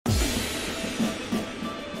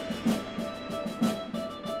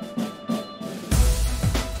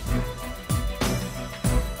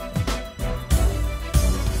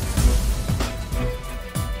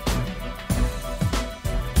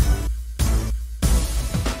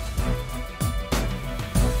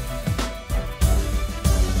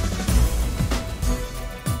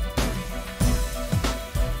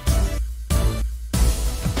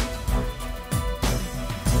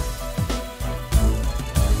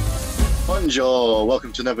Bonjour,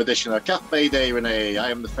 welcome to another edition of Cafe Day Rene. I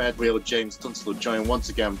am the third wheel James Tunstall, joined once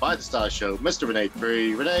again by the star show, Mr. Rene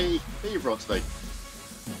Dupree. Rene, who you brought today?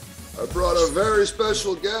 I brought a very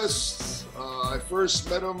special guest. I first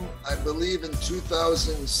met him, I believe, in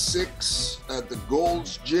 2006 at the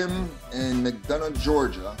Gold's Gym in McDonough,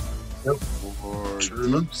 Georgia, for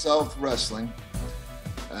Deep South Wrestling.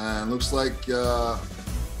 And looks like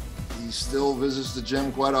he still visits the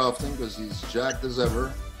gym quite often because he's jacked as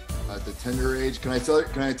ever at the tender age. Can I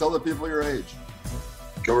tell the people your age?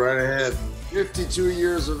 Go right ahead. 52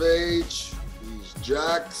 years of age. He's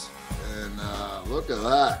jacked, and look at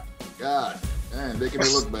that. God, man, making me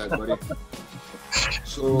look bad, buddy.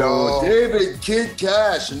 So, no. David Kid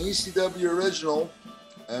Kash, an ECW original,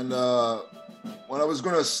 and when I was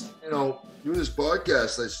going to, do this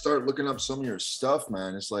podcast, I started looking up some of your stuff,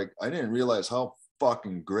 man. It's like I didn't realize how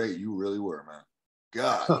fucking great you really were, man.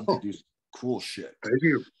 God, you do some cool shit. Thank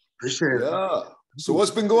you. Appreciate it. Yeah. So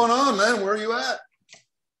what's been going on, man? Where are you at?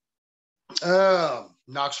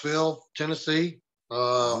 Knoxville, Tennessee.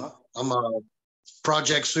 I'm a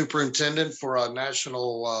project superintendent for a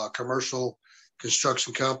national commercial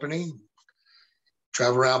construction company.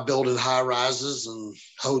 Travel around building high rises and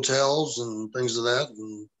hotels and things of that,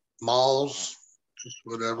 and malls, just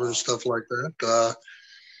whatever and stuff like that.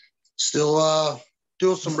 Still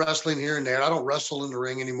doing some wrestling here and there. I don't wrestle in the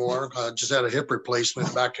ring anymore. I just had a hip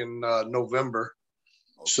replacement back in November.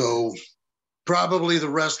 So probably the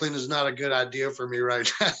wrestling is not a good idea for me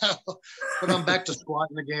right now. But I'm back to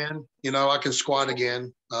squatting again. I can squat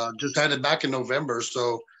again. Just had it back in November.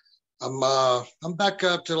 So I'm back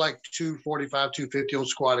up to like 245, 250 on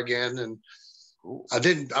squat again. And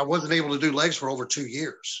I wasn't able to do legs for over 2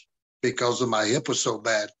 years because of my hip was so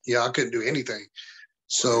bad. I couldn't do anything.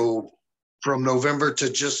 So from November to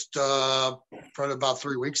just probably about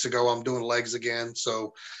 3 weeks ago, I'm doing legs again.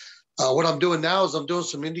 So what I'm doing now is I'm doing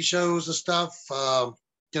some indie shows and stuff,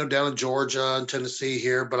 down in Georgia and Tennessee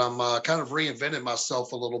here, but I'm kind of reinventing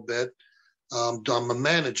myself a little bit. I'm a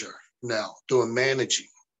manager now, doing managing,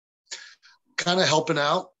 kind of helping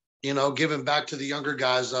out, giving back to the younger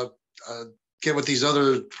guys. I get with these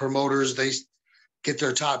other promoters, they get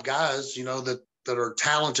their top guys, that are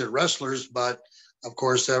talented wrestlers, but of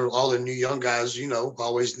course, all the new young guys,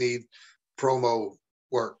 always need promo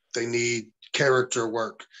work. They need character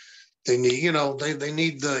work. They need, they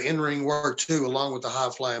need the in-ring work too, along with the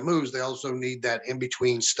high-flying moves. They also need that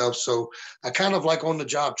in-between stuff. So I kind of like on the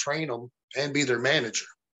job train them and be their manager,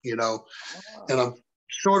 And I'm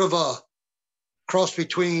sort of a cross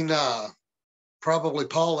between probably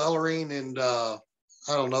Paul Ellering and I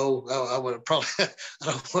don't know. I would probably I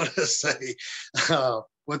don't want to say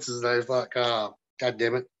what's his name. Fuck. God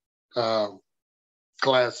damn it.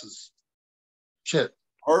 Glasses. Shit.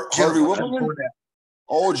 Harvey Whippleman?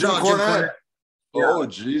 Oh, Jim Cornette. Yeah. Oh,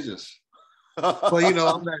 Jesus. Well, you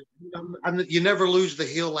never lose the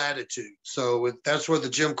heel attitude. So that's where the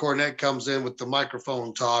Jim Cornette comes in with the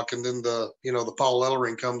microphone talk. And then the Paul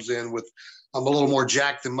Ellering comes in with, I'm a little more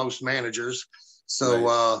jacked than most managers. So,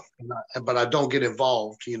 right. But I don't get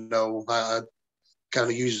involved, I kind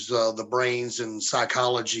of use the brains and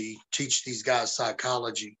psychology, teach these guys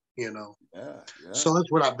psychology, Yeah. So that's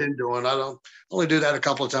what I've been doing. I don't only do that a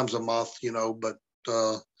couple of times a month, but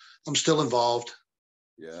I'm still involved.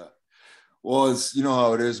 Yeah. Well, it's,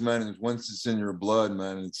 how it is, man. Once it's in your blood,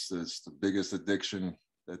 man, it's the biggest addiction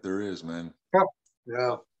that there is, man.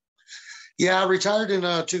 Yeah. Yeah. I retired in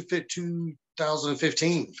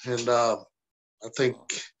 2015. And I think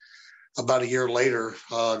about a year later,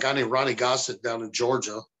 a guy named Ronnie Gossett down in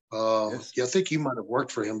Georgia. Yes. Yeah, I think you might have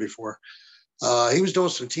worked for him before. He was doing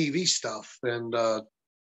some TV stuff, and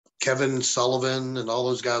Kevin Sullivan and all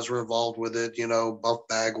those guys were involved with it. Buff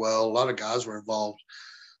Bagwell, a lot of guys were involved.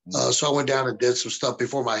 So I went down and did some stuff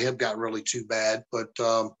before my hip got really too bad. But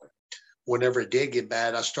whenever it did get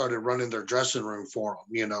bad, I started running their dressing room for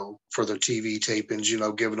them, for their TV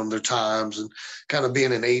tapings, giving them their times and kind of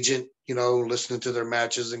being an agent, listening to their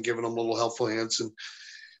matches and giving them little helpful hints and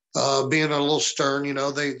being a little stern,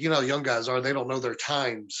 they, young guys they don't know their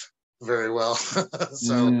times very well.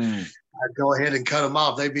 So I'd go ahead and cut them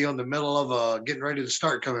off. They'd be on the middle of getting ready to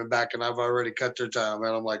start coming back, and I've already cut their time.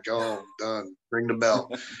 And I'm like, oh, done. Ring the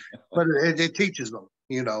bell. But it teaches them,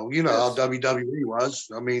 yes. How WWE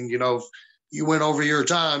was. I mean, if you went over your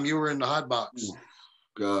time, you were in the hot box.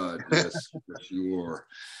 God, yes, yes, you were.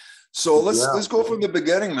 So let's go from the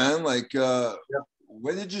beginning, man. Like,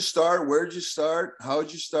 when did you start? Where did you start? How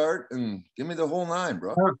did you start? And give me the whole nine,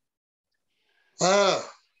 bro.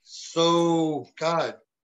 So, God,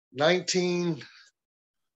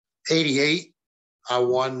 1988, I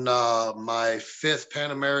won my 5th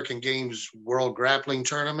Pan American Games World Grappling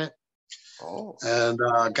Tournament. Oh. And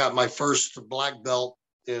got my first black belt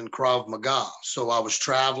in Krav Maga. So I was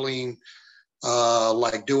traveling,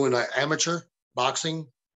 like doing amateur boxing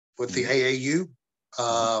with the AAU.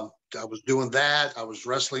 I was doing that. I was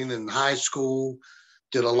wrestling in high school,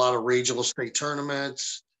 did a lot of regional state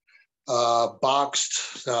tournaments,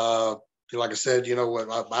 boxed. Like I said, you know what?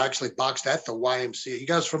 I actually boxed at the YMCA. You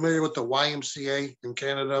guys familiar with the YMCA in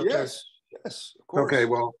Canada up there? Yes, of course. Okay,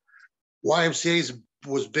 well, YMCA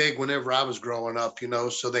was big whenever I was growing up, you know,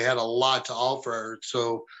 so they had a lot to offer.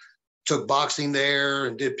 So took boxing there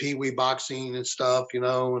and did pee-wee boxing and stuff, you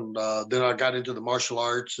know, and then I got into the martial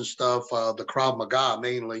arts and stuff, the Krav Maga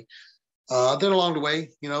mainly. Then along the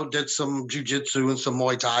way, you know, did some jiu-jitsu and some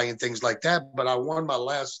Muay Thai and things like that. But I won my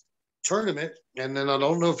last tournament. And then I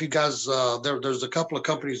don't know if you guys, there's a couple of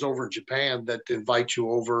companies over in Japan that invite you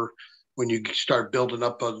over when you start building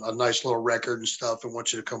up a nice little record and stuff and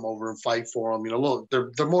want you to come over and fight for them. You know,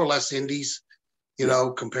 they're more or less indies, you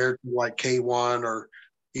know, compared to like K1 or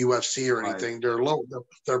UFC or anything. Right. They're low,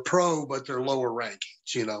 they're pro, but they're lower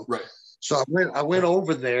rankings, you know. Right. So I went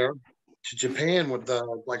over there to Japan with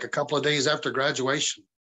like a couple of days after graduation.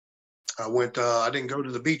 I went, I didn't go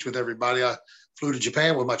to the beach with everybody. I flew to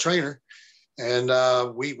Japan with my trainer, and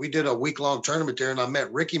we did a week-long tournament there, and I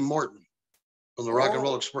met Ricky Morton from the Rock and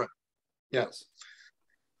Roll Express. Yes.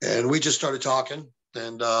 And we just started talking,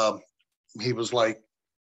 and he was like,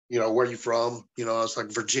 you know, where are you from? You know, I was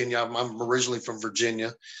like, Virginia. I'm originally from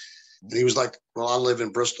Virginia. And he was like, well, I live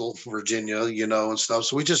in Bristol, Virginia, you know, and stuff.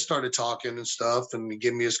 So we just started talking and stuff, and he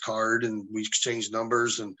gave me his card, and we exchanged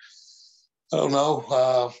numbers. And I don't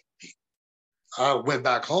know, I went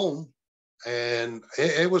back home, and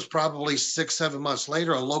it was probably 6-7 months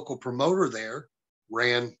later, a local promoter there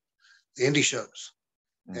ran indie shows.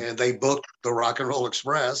 And they booked the Rock and Roll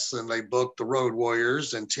Express, and they booked the Road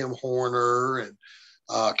Warriors and Tim Horner and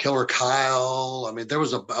Killer Kyle. I mean, there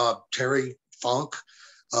was a Terry Funk.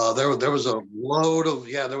 There was a load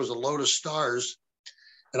of stars.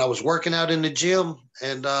 And I was working out in the gym,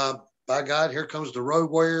 and by God, here comes the Road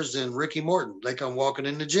Warriors and Ricky Morton. They come walking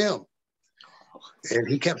in the gym. And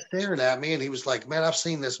he kept staring at me, and he was like, man, I've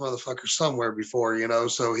seen this motherfucker somewhere before, you know?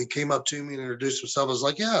 So he came up to me and introduced himself. I was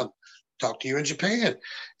like, yeah, talked to you in Japan.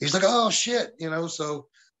 He's like, oh shit, you know. So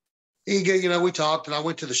we talked, and I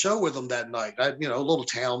went to the show with him that night. A little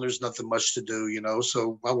town, there's nothing much to do, you know.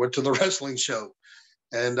 So I went to the wrestling show,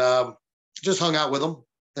 and just hung out with him,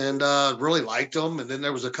 and really liked him. And then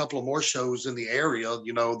there was a couple of more shows in the area,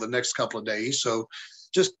 you know, the next couple of days. So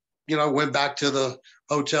just, you know, went back to the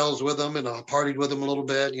hotels with him, and partied with him a little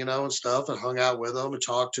bit, you know, and stuff, and hung out with him and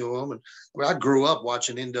talked to him. And I grew up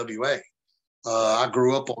watching NWA. I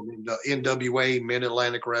grew up on NWA,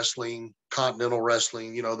 Mid-Atlantic Wrestling, Continental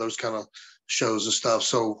Wrestling, you know, those kind of shows and stuff.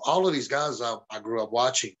 So all of these guys I grew up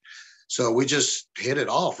watching. So we just hit it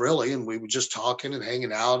off, really, and we were just talking and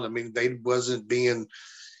hanging out. I mean, they wasn't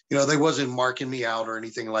marking me out or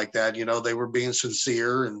anything like that. You know, they were being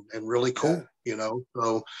sincere and really cool, you know.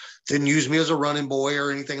 So didn't use me as a running boy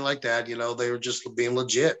or anything like that. You know, they were just being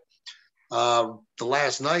legit. The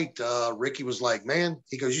last night, Ricky was like, man,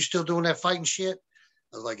 he goes, you still doing that fighting shit?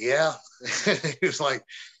 I was like, yeah.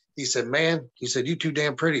 He said, man, you too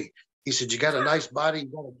damn pretty. He said, you got a nice body, you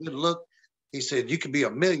got a good look. He said, you could be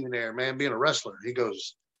a millionaire, man, being a wrestler.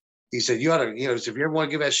 He said, you ought to, you know, if you ever want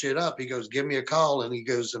to give that shit up, he goes, give me a call. And he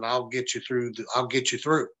goes, and I'll get you through.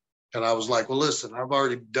 And I was like, well, listen, I've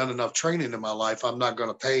already done enough training in my life. I'm not going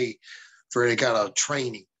to pay for any kind of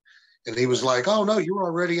training. And he was like, oh, no, you're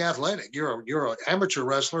already athletic. You're an amateur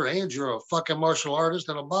wrestler, and you're a fucking martial artist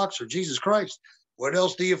and a boxer. Jesus Christ. What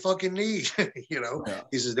else do you fucking need? You know,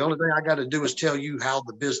 He says, the only thing I got to do is tell you how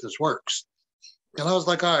the business works. And I was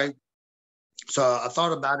like, all right. So I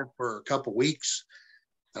thought about it for a couple of weeks.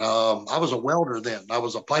 I was a welder then. I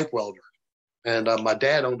was a pipe welder. And my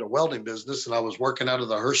dad owned a welding business, and I was working out of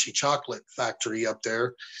the Hershey chocolate factory up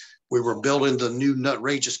there. We were building the new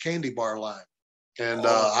Nutrageous candy bar line. And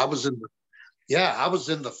I was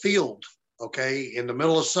in the field, okay, in the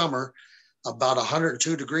middle of summer, about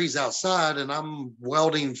 102 degrees outside, and I'm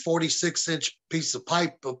welding 46-inch piece of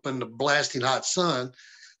pipe up in the blasting hot sun.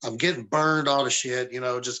 I'm getting burned, all the shit, you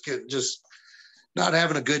know, just not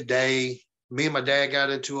having a good day. Me and my dad got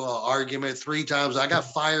into an argument 3 times. I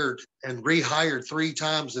got fired and rehired 3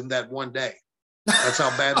 times in that one day. That's how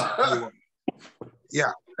bad it was.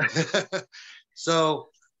 Yeah. So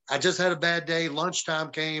I just had a bad day. Lunchtime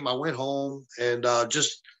came. I went home, and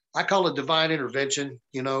I call it divine intervention,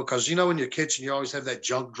 you know, because, you know, in your kitchen, you always have that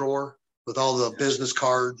junk drawer with all the business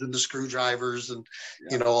cards and the screwdrivers and,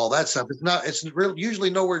 you know, all that stuff. It's usually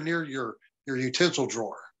nowhere near your utensil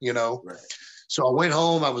drawer, you know? Right. So I went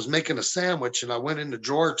home, I was making a sandwich and I went in the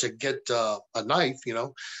drawer to get a knife, you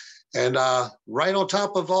know, and right on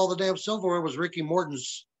top of all the damn silverware was Ricky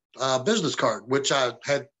Morton's business card, which I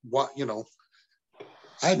had, you know,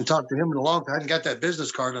 I hadn't talked to him in a long time. I hadn't got that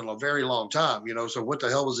business card in a very long time, you know, so what the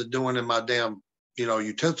hell was it doing in my damn, you know,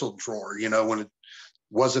 utensil drawer, you know, when it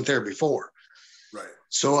wasn't there before. Right.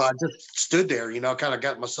 So I just stood there, you know, kind of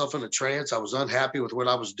got myself in a trance. I was unhappy with what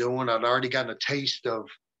I was doing. I'd already gotten a taste of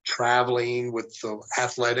traveling with the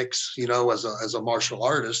athletics, you know, as a martial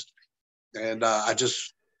artist. And I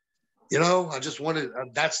just, you know, I just wanted,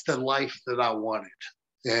 that's the life that I wanted.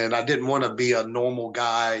 And I didn't want to be a normal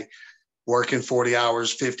guy working 40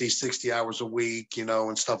 hours, 50, 60 hours a week, you know,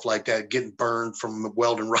 and stuff like that, getting burned from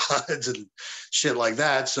welding rods and shit like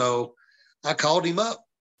that. So I called him up,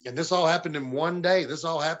 and this all happened in one day. This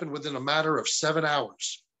all happened within a matter of 7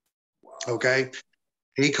 hours. Okay.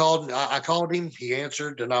 He called, I called him, he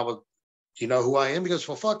answered, and I was, you know who I am? He goes,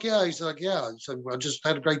 well, fuck yeah. He's like, yeah. He said, I just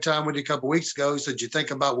had a great time with you a couple of weeks ago. He said, you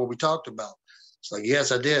think about what we talked about? It's like,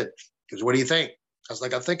 yes, I did. He goes, what do you think? I was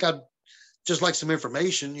like, I think I'd just like some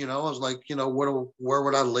information, you know. I was like, you know, where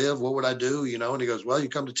would I live? What would I do? You know? And he goes, well, you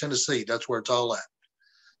come to Tennessee. That's where it's all at.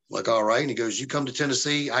 I'm like, all right. And he goes, you come to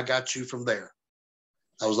Tennessee. I got you from there.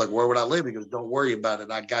 I was like, where would I live? He goes, don't worry about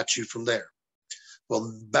it. I got you from there.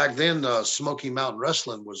 Well, back then, Smoky Mountain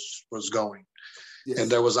Wrestling was going. Yes. And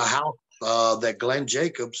there was a house that Glenn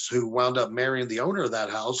Jacobs, who wound up marrying the owner of that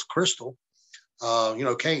house, Crystal, you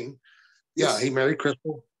know, Kane. Yeah, he married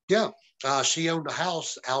Crystal. Yeah. She owned a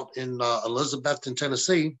house out in Elizabethton,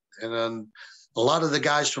 Tennessee. And then a lot of the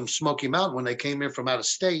guys from Smoky Mountain, when they came in from out of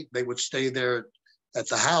state, they would stay there at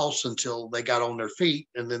the house until they got on their feet,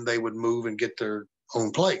 and then they would move and get their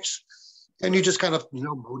own place. And you just kind of, you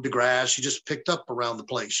know, mowed the grass. You just picked up around the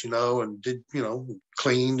place, you know, and did, you know,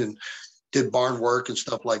 cleaned and did barn work and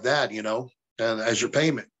stuff like that, you know, and as your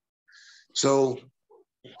payment. So,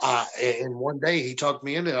 and one day he talked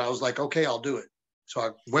me into it. I was like, okay, I'll do it. So I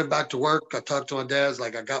went back to work. I talked to my dad.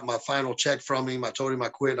 Like, I got my final check from him. I told him I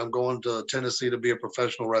quit. I'm going to Tennessee to be a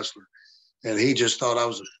professional wrestler. And he just thought I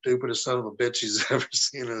was the stupidest son of a bitch he's ever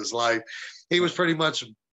seen in his life. He was pretty much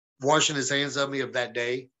washing his hands of me of that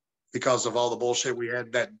day because of all the bullshit we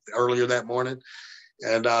had that earlier that morning.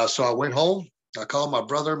 And so I went home. I called my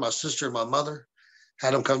brother, my sister, and my mother,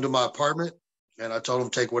 had them come to my apartment. And I told them,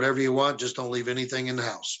 take whatever you want. Just don't leave anything in the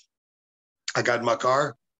house. I got in my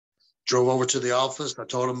car, drove over to the office. I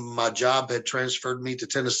told them my job had transferred me to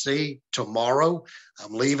Tennessee tomorrow.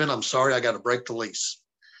 I'm leaving. I'm sorry. I got to break the lease.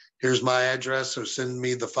 Here's my address. So send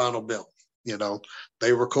me the final bill. You know,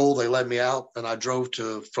 they were cool. They let me out. And I drove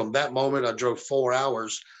from that moment, I drove 4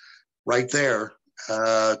 hours right there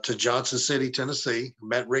to Johnson City, Tennessee.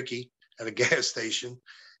 Met Ricky at a gas station.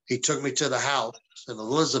 He took me to the house in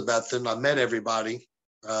Elizabethton. I met everybody.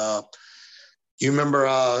 You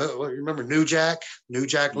remember New Jack? New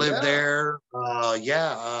Jack lived there.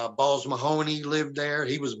 Balls Mahoney lived there.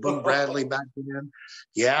 He was Boo Bradley back then.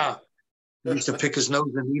 Yeah. He used to pick his nose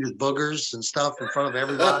and eat his boogers and stuff in front of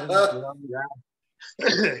everybody. You know?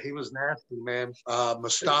 Yeah. He was nasty, man.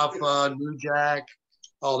 Mustafa, New Jack.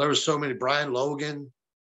 Oh, there was so many. Brian Logan,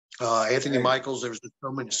 Anthony Michaels. There was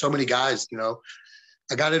just so many guys, you know.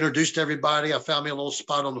 I got introduced to everybody. I found me a little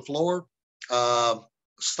spot on the floor.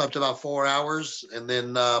 Slept about 4 hours, and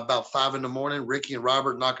then about 5 in the morning, Ricky and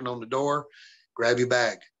Robert knocking on the door, grab your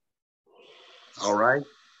bag. All right.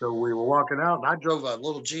 So we were walking out, and I drove a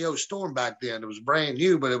little Geo Storm back then. It was brand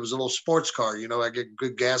new, but it was a little sports car. You know, I get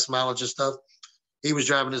good gas mileage and stuff. He was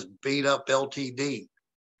driving this beat up LTD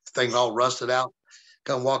thing, all rusted out.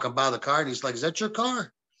 Come walking by the car, and he's like, "Is that your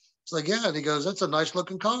car?" It's like, "Yeah." And he goes, "That's a nice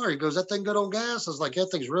looking car." He goes, "That thing good on gas?" I was like, "Yeah, that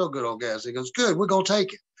thing's real good on gas." He goes, "Good, we're gonna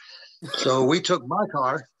take it." So we took my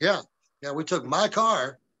car. Yeah, we took my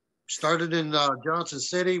car, started in Johnson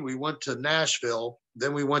City. We went to Nashville.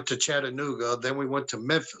 Then we went to Chattanooga. Then we went to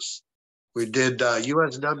Memphis. We did they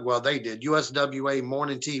did USWA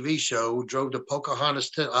morning TV show, drove to Pocahontas,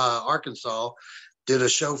 Arkansas, did a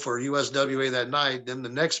show for USWA that night. Then the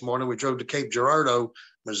next morning we drove to Cape Girardeau,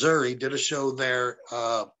 Missouri, did a show there,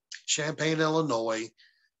 Champaign, Illinois,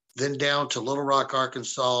 then down to Little Rock,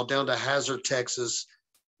 Arkansas, down to Hazard, Texas,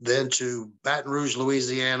 then to Baton Rouge,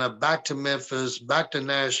 Louisiana, back to Memphis, back to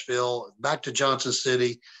Nashville, back to Johnson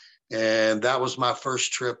City. And that was my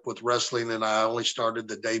first trip with wrestling, and I only started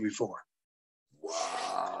the day before.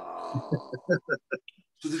 Wow.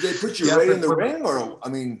 So did they put you right in the ring, or, I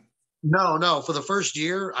mean? No. For the first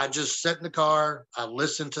year, I just sat in the car. I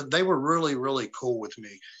listened to, they were really, really cool with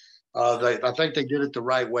me. I think they did it the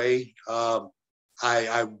right way.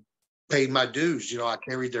 I paid my dues. I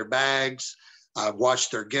carried their bags. I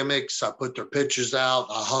watched their gimmicks. I put their pictures out.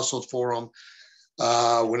 I hustled for them.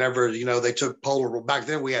 Whenever, they took Polaroid. Back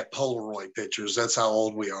then we had Polaroid pictures. That's how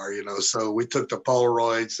old we are, So we took the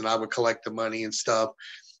Polaroids and I would collect the money and stuff.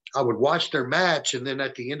 I would watch their match. And then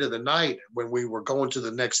at the end of the night, when we were going to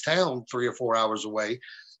the next town 3 or 4 hours away,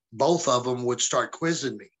 both of them would start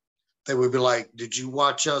quizzing me. They would be like, did you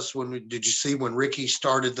watch us did you see when Ricky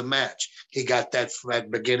started the match? He got that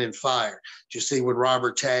beginning fire. Did you see when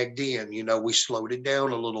Robert tagged in? We slowed it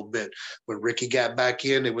down a little bit. When Ricky got back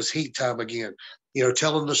in, it was heat time again.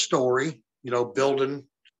 Telling the story, building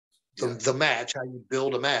the match, how you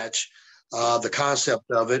build a match, the concept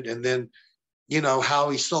of it. And then, how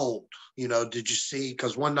he sold, did you see?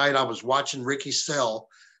 Because one night I was watching Ricky sell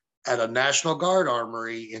at a National Guard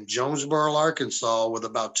armory in Jonesboro, Arkansas, with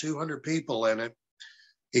about 200 people in it.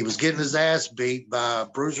 He was getting his ass beat by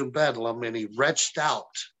Bruiser Bedlam, and he retched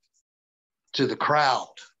out to the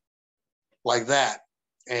crowd like that.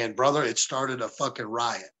 And brother, it started a fucking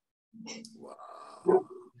riot. Wow.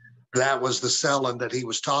 That was the selling that he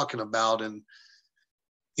was talking about. And,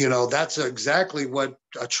 that's exactly what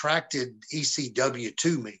attracted ECW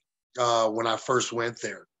to me when I first went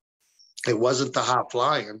there. It wasn't the high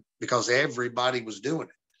flying, because everybody was doing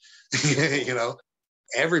it.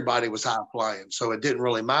 Everybody was high flying. So it didn't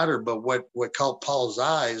really matter. But what caught Paul's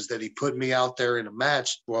eye is that he put me out there in a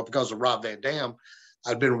match. Well, because of Rob Van Dam,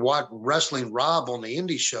 I'd been wrestling Rob on the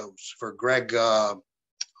indie shows for Greg. Oh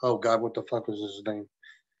God, what the fuck was his name?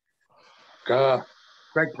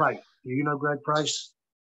 Greg Price. Do you know Greg Price?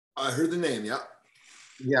 I heard the name. Yeah.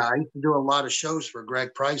 Yeah, I used to do a lot of shows for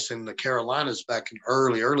Greg Price in the Carolinas back in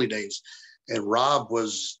early days. And Rob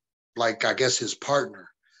was like, I guess, his partner.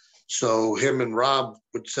 So him and Rob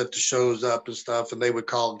would set the shows up and stuff, and they would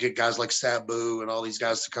get guys like Sabu and all these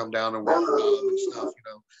guys to come down and work with Rob and stuff,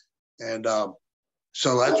 And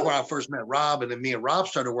so that's where I first met Rob. And then me and Rob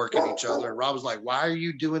started working each other. And Rob was like, why are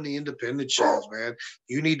you doing the independent shows, man?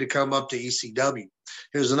 You need to come up to ECW.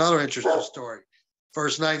 Here's another interesting story.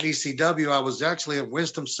 First night in ECW, I was actually in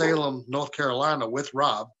Winston-Salem, North Carolina with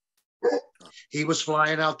Rob. He was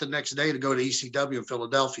flying out the next day to go to ECW in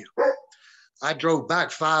Philadelphia. I drove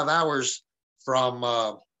back 5 hours from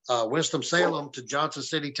Winston-Salem to Johnson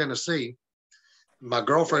City, Tennessee. My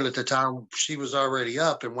girlfriend at the time, she was already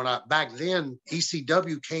up. And back then,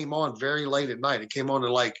 ECW came on very late at night. It came on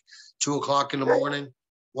at like 2 o'clock in the morning,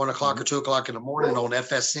 1 o'clock or 2 o'clock in the morning on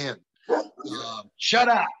FSN. Shut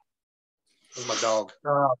up. That's my dog.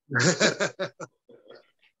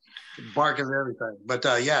 Barking and everything. But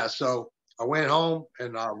so I went home,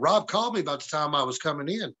 and Rob called me about the time I was coming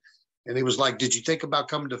in. And he was like, did you think about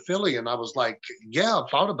coming to Philly? And I was like, yeah, I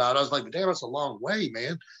thought about it. I was like, damn, it's a long way,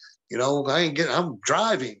 man. I'm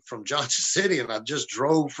driving from Johnson City, and I just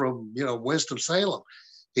drove from, Winston-Salem.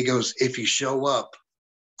 He goes, if you show up,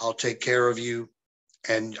 I'll take care of you,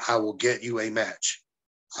 and I will get you a match.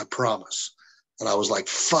 I promise. And I was like,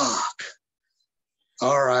 fuck.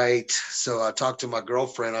 All right. So I talked to my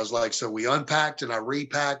girlfriend. I was like, so we unpacked and I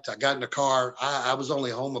repacked. I got in the car. I was only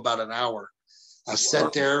home about an hour. I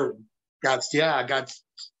sat there, I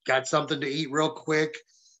got something to eat real quick.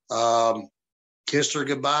 Kissed her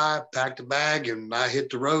goodbye, packed a bag, and I hit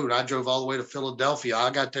the road. I drove all the way to Philadelphia. I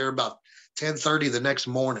got there about 10:30 the next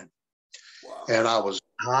morning. Wow. And I was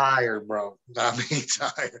tired, bro. I mean,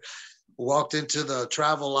 tired. Walked into the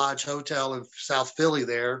Travel Lodge Hotel in South Philly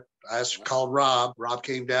there. I called Rob. Rob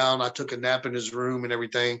came down. I took a nap in his room and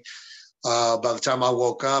everything. By the time I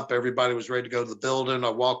woke up, everybody was ready to go to the building. I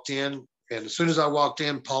walked in, and as soon as I walked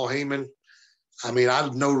in, Paul Heyman, I mean, I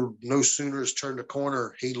no sooner as turned the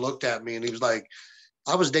corner, he looked at me and he was like,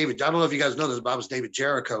 I was David. I don't know if you guys know this, but I was David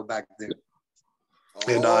Jericho back then.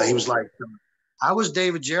 And he was like, I was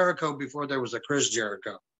David Jericho before there was a Chris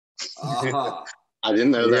Jericho. I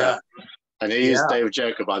didn't know that. I knew he was David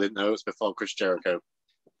Jericho, but I didn't know it was before Chris Jericho.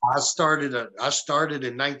 I started in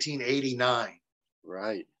 1989.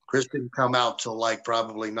 Right. Chris didn't come out till like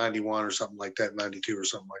probably 91 or something like that, 92 or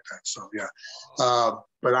something like that. So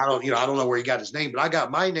but I don't know where he got his name, but I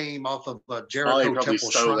got my name off of Jericho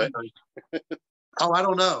Temple Shrine. I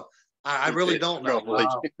don't know. I really don't know.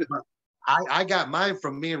 I got mine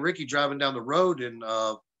from me and Ricky driving down the road, and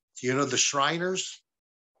the Shriners.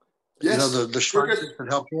 Yes. The Shriners that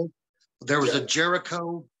helped him. There was a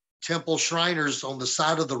Jericho Temple Shriners on the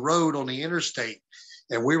side of the road on the interstate.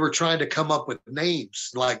 And we were trying to come up with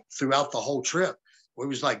names like throughout the whole trip. We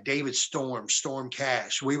was like David Storm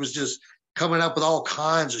Cash. We was just coming up with all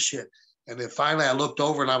kinds of shit. And then finally I looked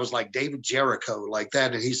over and I was like, David Jericho, like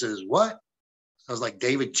that. And he says, what? I was like,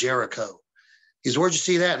 David Jericho. He said, where'd you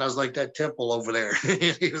see that? And I was like, that temple over there.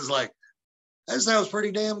 He was like, that sounds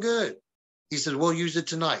pretty damn good. He said, we'll use it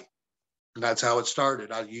tonight. And that's how it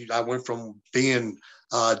started. I went from being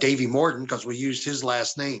Davey Morton, because we used his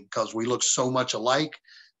last name because we looked so much alike,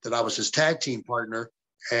 that I was his tag team partner.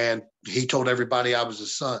 And he told everybody I was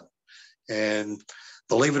his son. And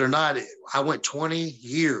believe it or not, I went 20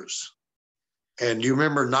 years. And you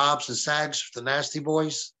remember Knobs and Sags, the Nasty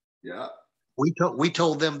Boys? Yeah. We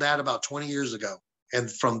told them that about 20 years ago.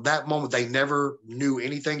 And from that moment, they never knew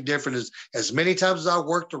anything different. As many times as I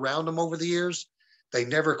worked around them over the years, they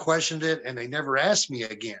never questioned it, and they never asked me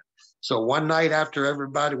again. So one night after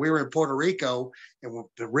everybody, we were in Puerto Rico, and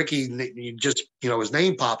Ricky, just, his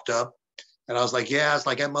name popped up. And I was like, yeah, it's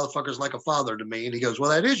like, that motherfucker's like a father to me. And he goes, well,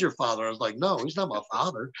 that is your father. I was like, no, he's not my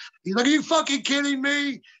father. He's like, are you fucking kidding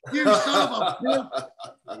me? You son of a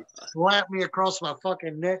bitch. He slapped me across my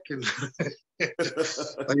fucking neck. And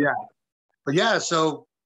but yeah, so,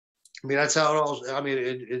 I mean, that's how it all, I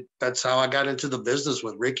mean, that's how I got into the business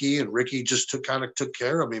with Ricky. And Ricky just took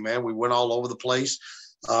care of me, man. We went all over the place,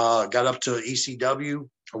 got up to ECW.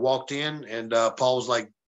 I walked in, and Paul was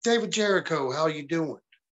like, David Jericho, how you doing?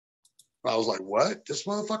 I was like, what? This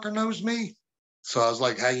motherfucker knows me? So I was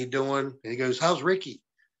like, how you doing? And he goes, how's Ricky?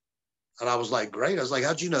 And I was like, great. I was like,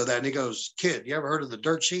 how'd you know that? And he goes, kid, you ever heard of the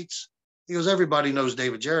dirt sheets? He goes, everybody knows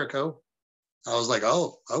David Jericho. I was like,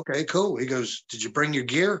 oh, okay, cool. He goes, did you bring your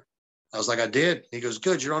gear? I was like, I did. He goes,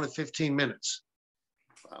 good, you're on in 15 minutes.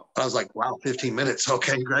 Wow. I was like, wow, 15 minutes.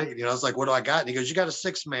 Okay, great. I was like, what do I got? And he goes, you got a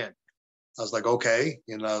 6-man. I was like, okay.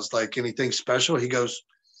 And I was like, anything special? He goes,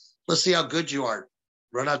 let's see how good you are.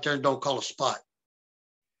 Run out there and don't call a spot.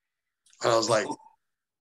 And I was like,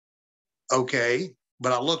 okay.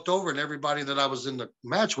 But I looked over, and everybody that I was in the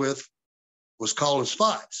match with was calling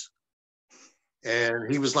spots.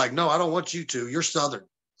 And he was like, no, I don't want you to. You're Southern.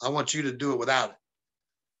 I want you to do it without it.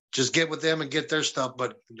 Just get with them and get their stuff,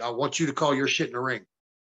 but I want you to call your shit in the ring.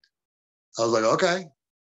 I was like, okay.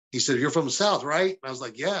 He said, you're from the South, right? And I was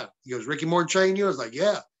like, yeah. He goes, Ricky Morton trained you? I was like,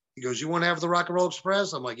 yeah. He goes, you want to have the Rock and Roll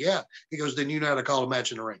Express? I'm like, yeah. He goes, then you know how to call a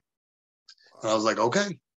match in the ring. And I was like,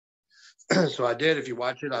 okay. So I did. If you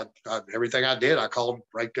watch it, everything I did, I called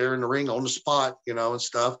right there in the ring on the spot, and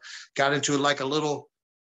stuff. Got into it like a little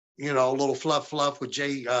fluff with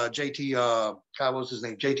JT, what was his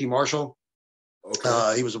name? JT Marshall.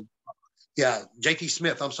 Okay. He was JT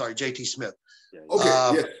Smith. I'm sorry, JT Smith.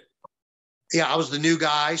 Okay. Yeah, I was the new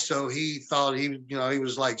guy, so he thought he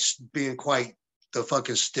was like being quite the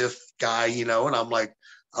fucking stiff guy, and I'm like,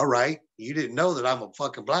 all right, you didn't know that I'm a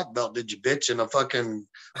fucking black belt, did you, bitch? And a fucking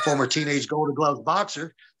former teenage Golden Gloves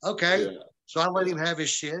boxer. Okay. Yeah. So I let him have his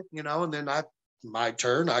shit, and then my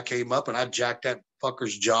turn, I came up and I jacked that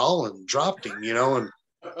fucker's jaw and dropped him, and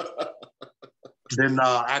then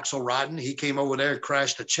Axel Rotten, he came over there and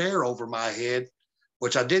crashed a chair over my head,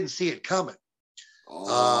 which I didn't see it coming.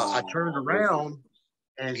 I turned around,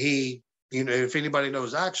 and he, if anybody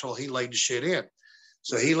knows Axel, he laid the shit in.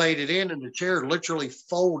 So he laid it in, and the chair literally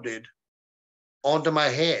folded onto my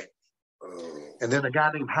head. And then a guy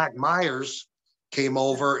named Hack Myers came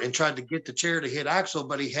over and tried to get the chair to hit Axel,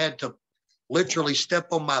 but he had to literally step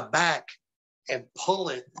on my back and pull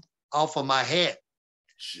it off of my head.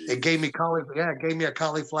 Jeez. It gave me a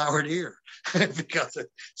cauliflower ear because it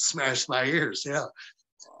smashed my ears. Yeah.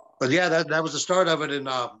 But yeah, that was the start of it. And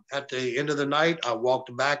at the end of the night, I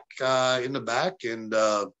walked back in the back and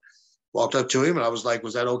walked up to him, and I was like,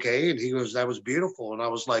 was that okay? And he goes, that was beautiful. And I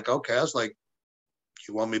was like, okay. I was like,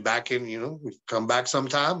 you want me back in, come back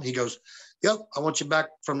sometime? He goes, yep, I want you back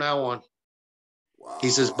from now on. Wow. He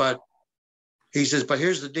says, but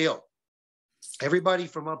here's the deal. Everybody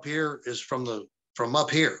from up here is from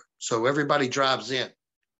up here. So everybody drives in.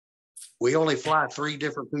 We only fly 3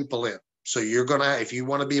 different people in. So if you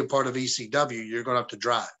want to be a part of ECW, you're going to have to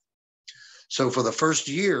drive. So for the first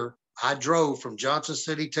year, I drove from Johnson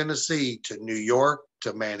City, Tennessee to New York,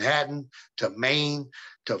 to Manhattan, to Maine,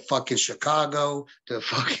 to fucking Chicago, to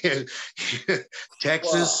fucking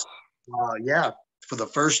Texas. Wow. For the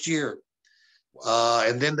first year. Wow.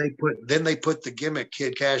 And then they put the gimmick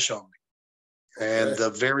Kid Kash on me. Okay. And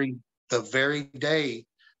the very day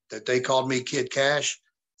that they called me Kid Kash,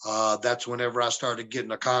 that's whenever I started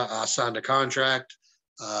getting I signed a contract,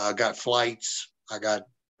 got flights, I got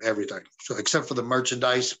everything. So except for the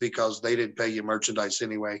merchandise, because they didn't pay you merchandise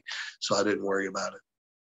anyway, so I didn't worry about it.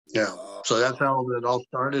 Yeah. So that's how it all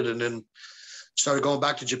started, and then started going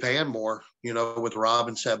back to Japan more, with Rob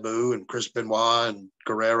and Sabu and Chris Benoit and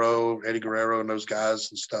Eddie Guerrero and those guys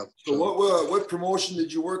and stuff. So what promotion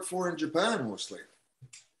did you work for in Japan mostly?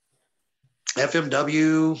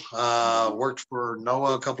 FMW, worked for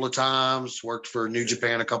Noah a couple of times, worked for New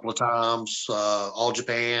Japan a couple of times, All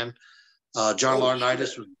Japan. John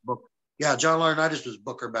Laurinaitis was book. Yeah, John Laurinaitis was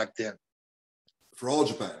booker back then. For All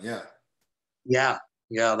Japan, yeah.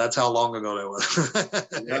 Yeah, that's how long ago that was.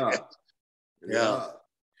 Yeah.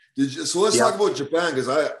 So let's talk about Japan, because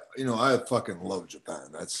I fucking love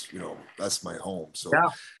Japan. That's that's my home. So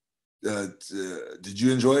did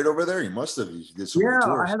you enjoy it over there? You must have. You did so many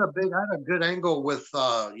tours. I had a good angle with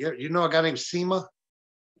a guy named Sema.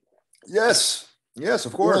 Yes,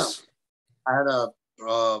 of course. I had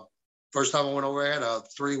a first time I went over, I had a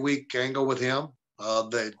 3-week angle with him.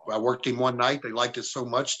 I worked him one night. They liked it so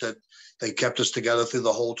much that they kept us together through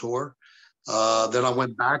the whole tour. Then I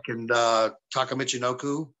went back and Taka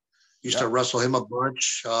Michinoku, used to wrestle him a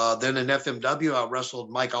bunch. Then in FMW, I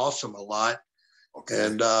wrestled Mike Awesome a lot. Okay.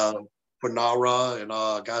 And Panara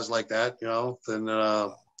and guys like that, then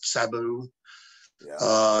Sabu.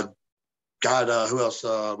 Yeah. Who else?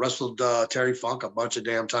 Wrestled Terry Funk a bunch of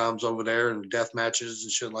damn times over there in death matches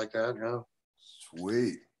and shit like that.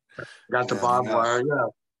 Sweet. Got the barbed wire,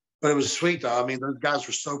 But it was sweet, though. I mean, those guys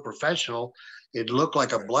were so professional. It looked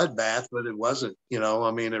like a bloodbath, but it wasn't. It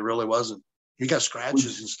really wasn't. You got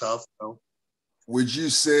scratches and stuff. Would you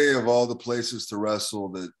say, of all the places to wrestle,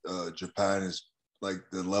 that Japan is like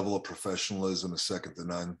the level of professionalism is second to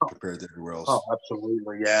none compared to everywhere else? Oh,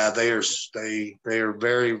 absolutely. Yeah, they are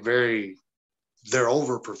very, very. They're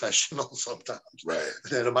over professional sometimes. Right.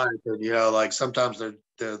 And in my opinion, like sometimes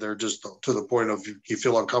they're just to the point of you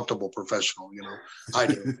feel uncomfortable professional. I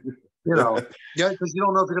do. Because you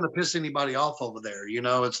don't know if you're going to piss anybody off over there.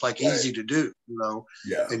 It's like easy to do.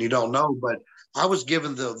 And you don't know. But I was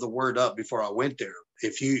given the word up before I went there.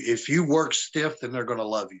 If you work stiff, then they're going to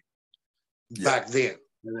love you. Back then,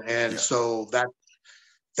 and so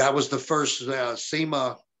that was the first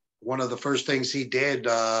SEMA. One of the first things he did,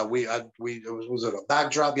 was it a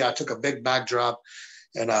backdrop? Yeah, I took a big backdrop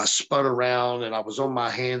and I spun around and I was on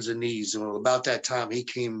my hands and knees. And about that time, he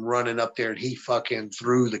came running up there and he fucking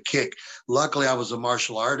threw the kick. Luckily, I was a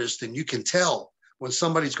martial artist, and you can tell when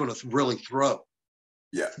somebody's going to really throw.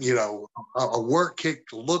 Yeah. A work kick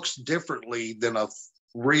looks differently than a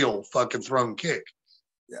real fucking thrown kick.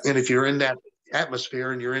 Yeah. And if you're in that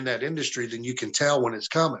atmosphere and you're in that industry, then you can tell when it's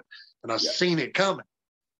coming. And I've seen it coming.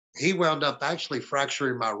 He wound up actually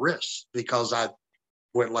fracturing my wrist because I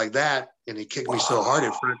went like that and he kicked me so hard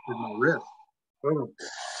it fractured my wrist.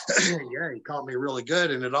 He caught me really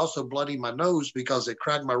good. And it also bloodied my nose because it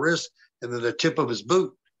cracked my wrist, and then the tip of his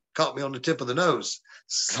boot caught me on the tip of the nose.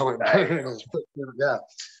 So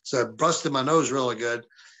so it busted my nose really good.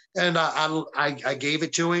 And I gave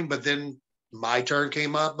it to him, but then my turn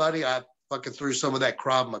came up, buddy. I fucking threw some of that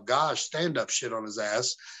Krav Maga stand-up shit on his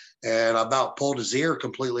ass. And I about pulled his ear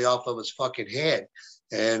completely off of his fucking head.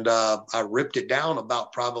 And I ripped it down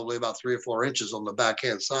probably about 3 or 4 inches on the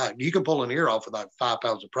backhand side. You can pull an ear off with like 5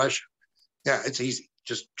 pounds of pressure. Yeah, it's easy.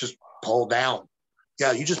 Just pull down.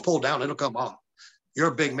 Yeah, you just pull down, it'll come off. You're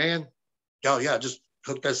a big man. Just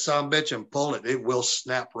hook that son of a bitch and pull it. It will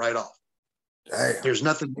snap right off. Damn. There's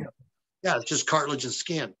nothing. Yeah, it's just cartilage and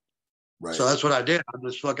skin. Right. So that's what I did. I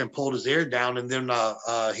just fucking pulled his ear down, and then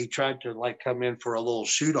he tried to like come in for a little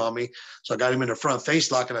shoot on me. So I got him in the front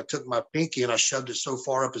face lock, and I took my pinky and I shoved it so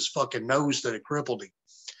far up his fucking nose that it crippled him.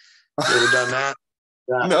 You ever done that?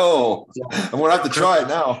 Yeah. No. Yeah. I'm gonna have to try it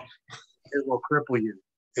now. It will cripple you.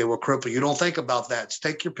 It will cripple you. Don't think about that. Just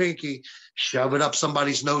take your pinky, shove it up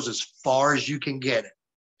somebody's nose as far as you can get it,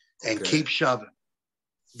 and keep shoving.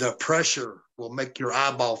 The pressure will make your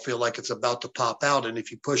eyeball feel like it's about to pop out. And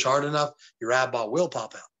if you push hard enough, your eyeball will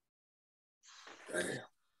pop out. Damn.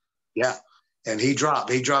 Yeah. And he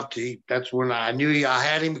dropped. That's when I knew I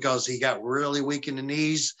had him, because he got really weak in the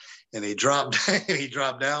knees and he dropped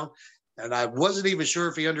down. And I wasn't even sure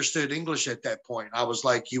if he understood English at that point. I was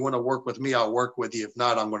like, you want to work with me? I'll work with you. If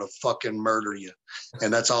not, I'm going to fucking murder you.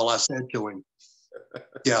 And that's all I said to him.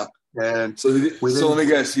 Yeah. And so let me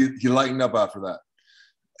guess, he lightened up after that.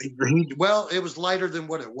 Well, it was lighter than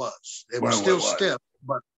what it was. It was still stiff,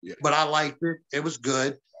 but I liked it. It was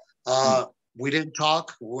good. We didn't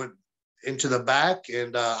talk. We went into the back,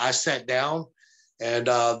 and I sat down, and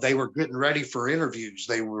they were getting ready for interviews.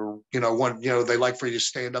 They were, they like for you to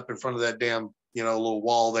stand up in front of that damn, little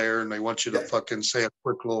wall there, and they want you to fucking say a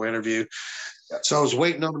quick little interview. So I was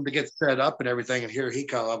waiting on them to get set up and everything, and here he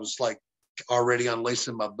comes. I was like already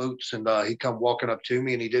unlacing my boots, and he come walking up to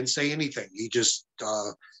me, and he didn't say anything. He just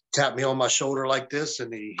tapped me on my shoulder like this,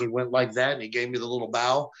 and he went like that, and he gave me the little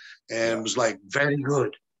bow and was like, very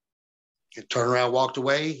good. He turned around, walked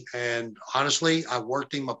away. And honestly, I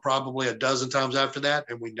worked him probably a dozen times after that,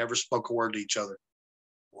 and we never spoke a word to each other.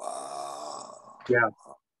 Wow. Yeah.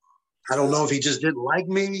 I don't know if he just didn't like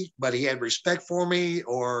me, but he had respect for me,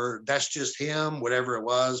 or that's just him, whatever it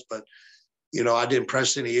was. But, you know, I didn't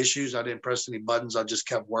press any issues. I didn't press any buttons. I just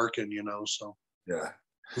kept working, you know, so. Yeah.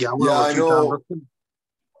 Yeah, I went Yeah, over a I few know.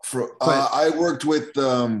 times. I worked with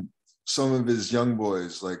some of his young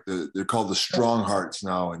boys, like they're called the Strong Hearts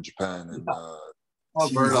now in Japan, and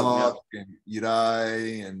T-Hawk and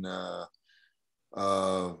Irai and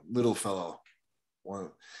little fellow. One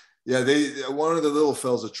of the little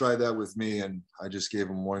fellas that tried that with me, and I just gave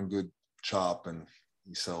him one good chop, and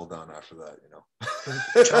he settled down after that, you know.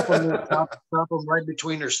 chop them right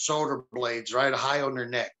between their shoulder blades, right high on their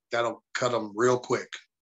neck. That'll cut them real quick.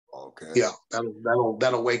 Okay. Yeah,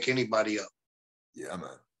 that'll wake anybody up. Yeah, man.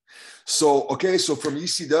 So from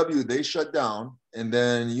ECW, they shut down, and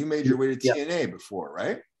then you made your way to TNA before,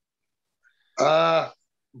 right?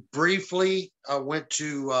 Briefly, I went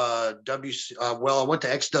to I went to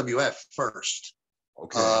XWF first.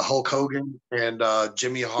 Okay. Hulk Hogan and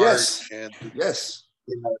Jimmy Hart and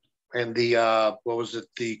the what was it?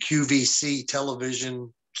 The QVC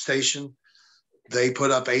television station. They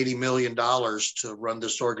put up $80 million to run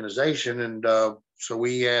this organization, and so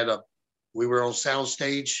we were on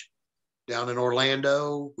soundstage down in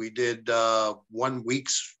Orlando. We did 1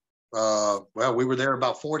 week's. We were there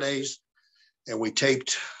about 4 days. And we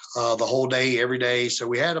taped the whole day, every day. So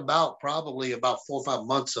we had probably about 4 or 5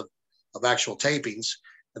 months of actual tapings.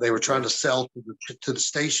 And they were trying to sell to the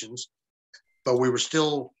stations, but we were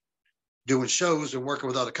still doing shows and working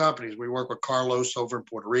with other companies. We worked with Carlos over in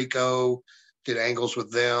Puerto Rico, did angles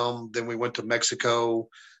with them. Then we went to Mexico,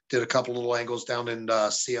 did a couple little angles down in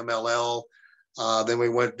CMLL. Then we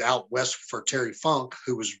went out west for Terry Funk,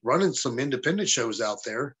 who was running some independent shows out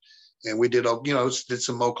there. And we did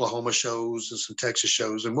some Oklahoma shows and some Texas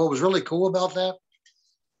shows. And what was really cool about that,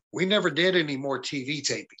 we never did any more TV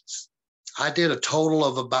tapings. I did a total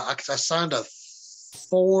of I signed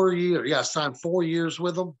 4 years. Yeah, I signed 4 years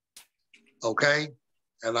with them. Okay.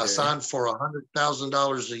 And I signed for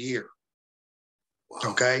 $100,000 a year. Wow.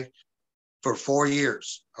 Okay. For 4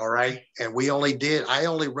 years. All right. And I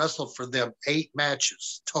only wrestled for them 8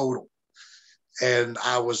 matches total. And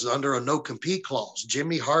I was under a no-compete clause.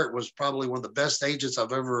 Jimmy Hart was probably one of the best agents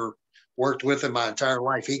I've ever worked with in my entire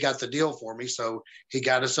life. He got the deal for me, so he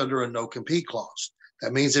got us under a no-compete clause.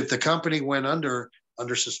 That means if the company went under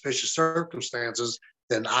suspicious circumstances,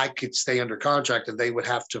 then I could stay under contract, and they would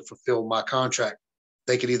have to fulfill my contract.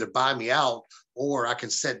 They could either buy me out, or I can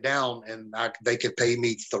sit down and they could pay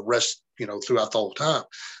me the rest, throughout the whole time.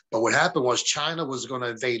 But what happened was China was going to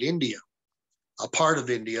invade India, a part of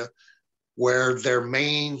India, where their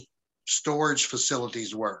main storage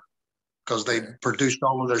facilities were, because they produced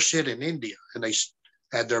all of their shit in India, and they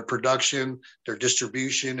had their production, their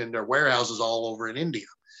distribution, and their warehouses all over in India.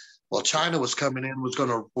 Well, China was coming in, was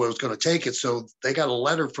going to take it. So they got a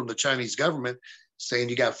letter from the Chinese government saying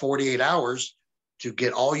you got 48 hours to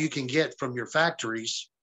get all you can get from your factories,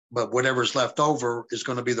 but whatever's left over is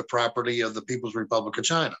going to be the property of the People's Republic of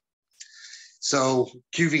China. So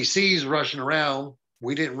QVC's rushing around.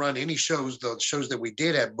 We didn't run any shows. The shows that we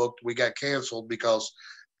did have booked, we got canceled because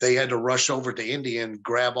they had to rush over to India and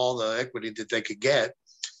grab all the equity that they could get.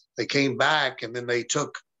 They came back, and then they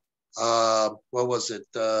took, 50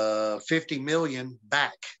 million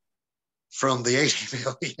back from the 80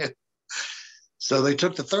 million. So they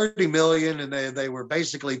took the 30 million, and they were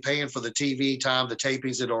basically paying for the TV time, the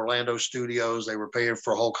tapings at Orlando studios. They were paying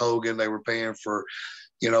for Hulk Hogan. They were paying for,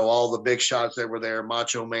 all the big shots that were there,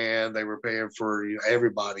 Macho Man. They were paying for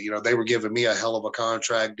everybody. They were giving me a hell of a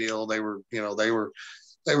contract deal. They were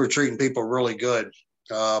treating people really good.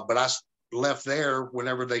 But I left there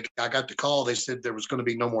whenever I got the call. They said there was going to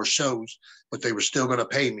be no more shows, but they were still going to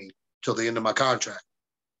pay me till the end of my contract.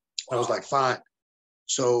 I was like, fine.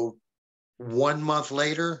 So 1 month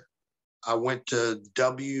later, I went to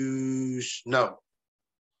TNA.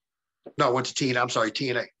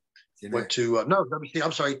 Went to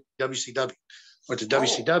WCW. Went to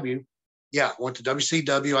WCW. Yeah, went to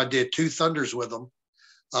WCW. I did 2 Thunders with them.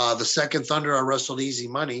 The second Thunder, I wrestled Easy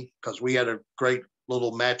Money because we had a great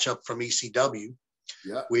little matchup from ECW.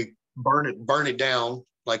 Yeah, we burn it down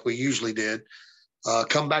like we usually did.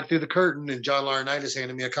 Come back through the curtain, and John Laurinaitis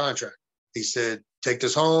handed me a contract. He said, "Take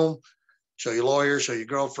this home, show your lawyer, show your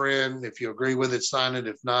girlfriend. If you agree with it, sign it.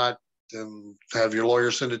 If not, then have your lawyer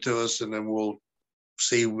send it to us, and then we'll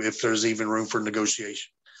see if there's even room for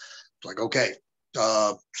negotiation." It's like, okay.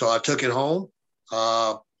 So I took it home,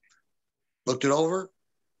 looked it over,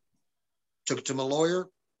 took it to my lawyer.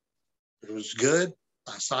 It was good.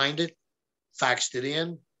 I signed it, faxed it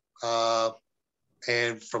in.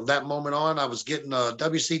 And from that moment on, I was getting a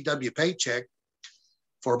WCW paycheck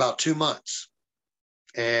for about 2 months.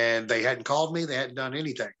 And they hadn't called me. They hadn't done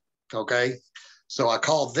anything. Okay. So I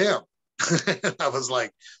called them. I was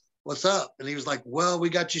like, what's up? And he was like, well, we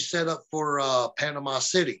got you set up for Panama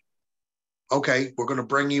City. Okay, we're going to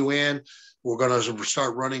bring you in. We're going to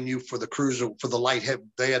start running you for the cruiser, for the light heavy.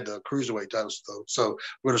 They had the cruiserweight titles, though. So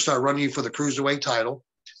we're going to start running you for the cruiserweight title.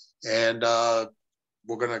 And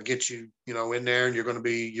we're going to get you, in there, and you're going to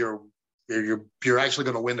be, you're actually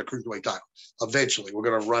going to win the cruiserweight title. Eventually, we're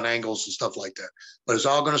going to run angles and stuff like that. But it's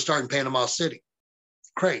all going to start in Panama City.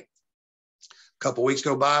 Great. A couple of weeks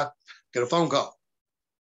go by, get a phone call.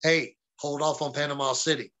 Hey, hold off on Panama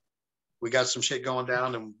City. We got some shit going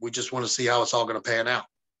down, and we just want to see how it's all going to pan out.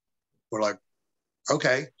 We're like,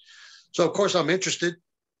 okay. So, of course, I'm interested.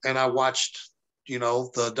 And I watched, the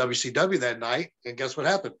WCW that night. And guess what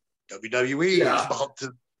happened? WWE bought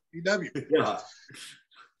the WCW. Yeah.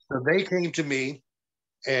 So they came to me,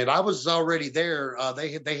 and I was already there.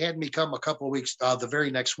 They had me come a couple of weeks, the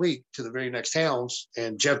very next week, to the very next towns.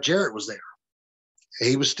 And Jeff Jarrett was there.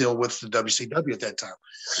 He was still with the WCW at that time.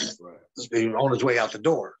 Right. He was on his way out the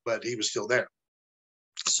door, but he was still there.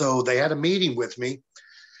 So they had a meeting with me.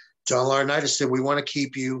 John Laurinaitis said, we want to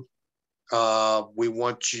keep you. We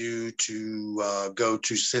want you to go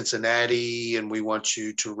to Cincinnati, and we want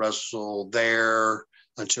you to wrestle there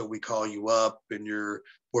until we call you up, and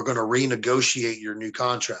we're going to renegotiate your new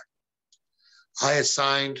contract. I had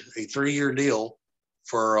signed a 3-year deal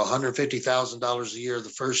for $150,000 a year the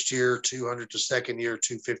first year, $200,000 the second year,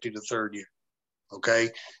 $250,000 the third year. Okay.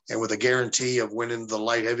 And with a guarantee of winning the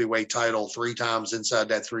light heavyweight title 3 times inside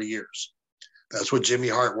that 3 years. That's what Jimmy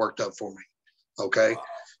Hart worked up for me. Okay. Wow.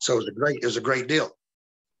 So it was a great deal.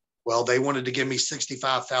 Well, they wanted to give me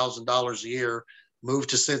 $65,000 a year, move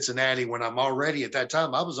to Cincinnati when I'm already, at that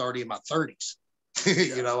time, I was already in my 30s.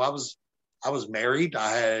 Yeah. I was married.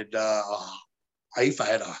 I had a wife. I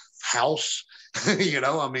had a house. I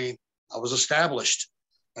was established,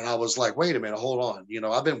 and I was like, wait a minute, hold on.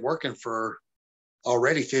 I've been working for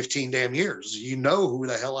already 15 damn years. You know who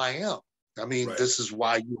the hell I am. Right. This is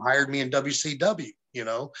why you hired me in WCW.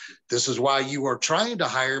 This is why you are trying to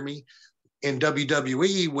hire me in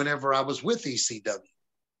WWE whenever I was with ECW,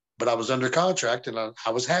 but I was under contract, and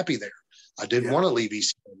I was happy there. I didn't want to leave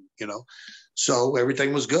ECW, so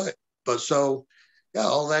everything was good. But so, yeah,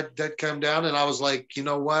 all that came down, and I was like, you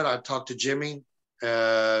know what? I talked to Jimmy.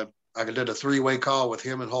 I did a 3-way call with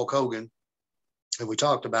him and Hulk Hogan, and we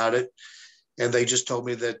talked about it. And they just told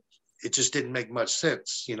me that it just didn't make much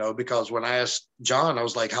sense, because when I asked John, I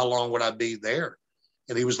was like, how long would I be there?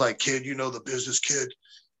 And he was like, kid, the business, kid.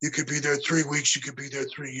 You could be there 3 weeks. You could be there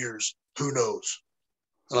 3 years. Who knows?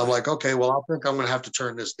 And I'm like, okay, well, I think I'm going to have to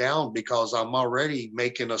turn this down because I'm already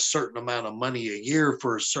making a certain amount of money a year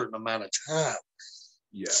for a certain amount of time.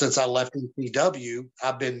 Yeah. Since I left ECW,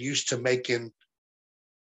 I've been used to making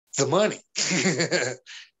the money.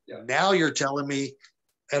 Yeah. Now you're telling me,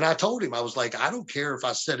 and I told him, I was like, I don't care if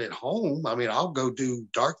I sit at home. I'll go do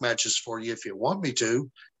dark matches for you if you want me to,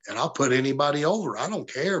 and I'll put anybody over. I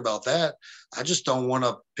don't care about that. I just don't want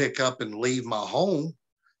to pick up and leave my home.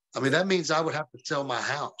 That means I would have to sell my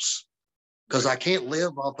house because I can't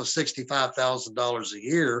live off of $65,000 a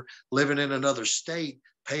year, living in another state,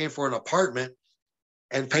 paying for an apartment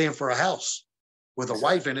and paying for a house with a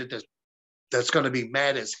wife in it that's going to be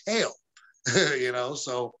mad as hell,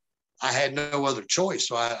 so I had no other choice.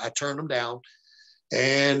 So I turned them down.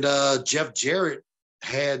 And Jeff Jarrett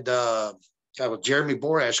had Jeremy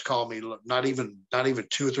Borash called me not even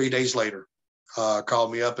 2 or 3 days later,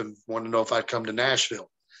 called me up and wanted to know if I'd come to Nashville.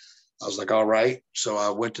 I was like, all right. So I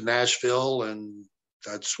went to Nashville, and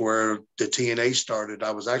that's where the TNA started. I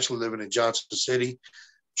was actually living in Johnson City,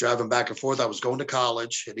 driving back and forth. I was going to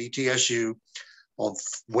college at ETSU. On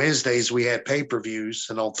Wednesdays, we had pay-per-views,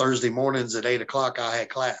 and on Thursday mornings at 8 o'clock, I had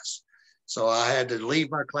class. So I had to leave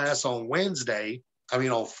my class on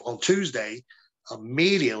on Tuesday,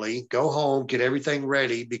 immediately go home, get everything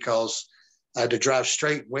ready, because I had to drive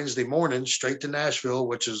straight Wednesday morning, straight to Nashville,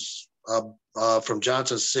 which is from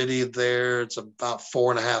Johnson City there. It's about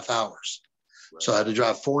 4.5 hours. Right. So I had to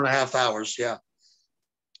drive 4.5 hours. Yeah.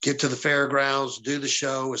 Get to the fairgrounds, do the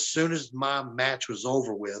show. As soon as my match was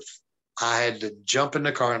over with, I had to jump in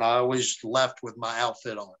the car, and I always left with my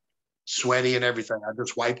outfit on, sweaty and everything. I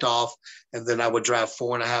just wiped off, and then I would drive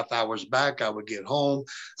 4.5 hours back. I would get home.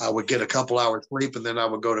 I would get a couple hours sleep, and then I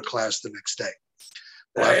would go to class the next day.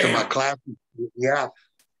 Well, after my class,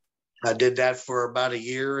 I did that for about a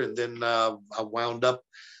year, and then I wound up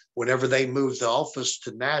whenever they moved the office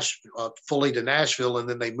to Nashville, fully to Nashville, and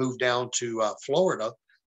then they moved down to Florida,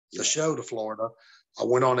 the show to Florida, I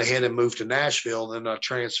went on ahead and moved to Nashville. Then I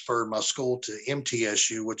transferred my school to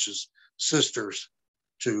MTSU, which is sisters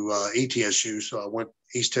to ETSU. So I went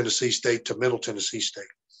East Tennessee State to Middle Tennessee State.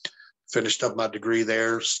 Finished up my degree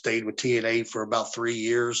there, stayed with TNA for about 3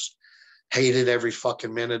 years. Hated every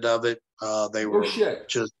fucking minute of it. They were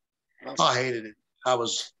just, I hated it. It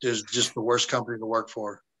was just the worst company to work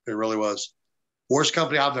for. It really was. Worst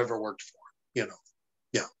company I've ever worked for, you know.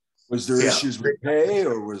 Yeah. Was there issues with pay,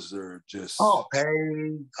 or was there just... Oh, pay.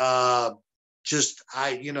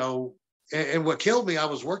 And what killed me, I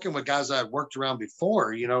was working with guys I had worked around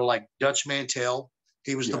before, you know, like Dutch Mantell.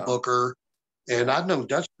 He was the booker. And I've known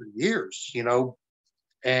Dutch for years, you know.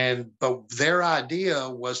 But their idea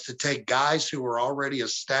was to take guys who were already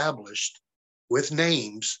established with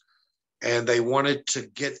names, and they wanted to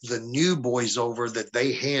get the new boys over that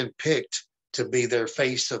they handpicked to be their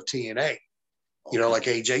face of TNA. You know, like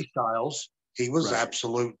AJ Styles, he was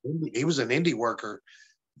he was an indie worker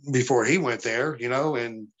before he went there, you know,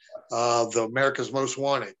 and the America's Most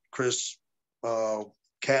Wanted, Chris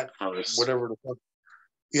Cat, whatever the fuck.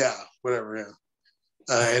 Yeah, whatever, yeah.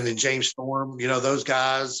 And then James Storm, you know, those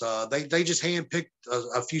guys, they just handpicked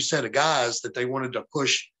a few set of guys that they wanted to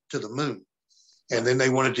push to the moon. And then they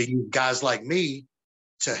wanted to use guys like me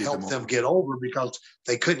to help them get over, because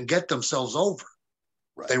they couldn't get themselves over.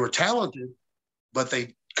 Right. They were talented, but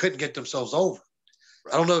they couldn't get themselves over.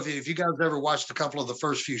 Right. I don't know if you guys ever watched a couple of the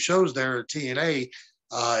first few shows there at TNA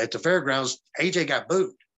at the fairgrounds. AJ got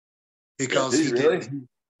booed because they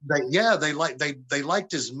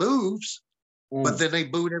liked his moves, but then they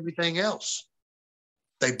booed everything else.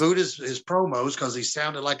 They booed his promos because he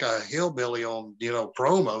sounded like a hillbilly on, you know,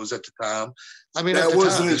 promos at the time. I mean, that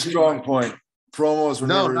wasn't his strong point. Promos were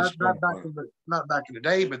never his strong point. Not back in the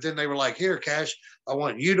day. But then they were like, "Here, Cash, I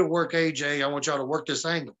want you to work AJ. I want y'all to work this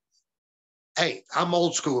angle." Hey, I'm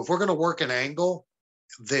old school. If we're going to work an angle,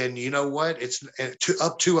 then you know what? It's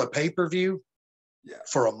up to a pay-per-view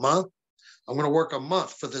for a month. I'm going to work a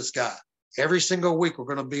month for this guy. Every single week, we're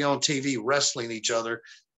going to be on TV wrestling each other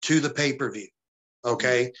to the pay-per-view.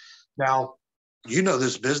 Okay. Now, you know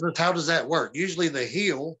this business. How does that work? Usually the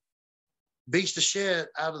heel beats the shit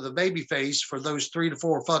out of the baby face for those 3 to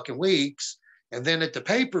 4 fucking weeks. And then at the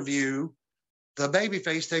pay-per-view, the baby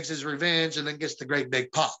face takes his revenge and then gets the great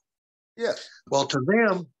big pop. Yeah. Well, to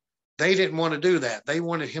them, they didn't want to do that. They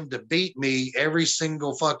wanted him to beat me every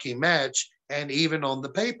single fucking match and even on the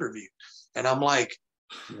pay-per-view. And I'm like,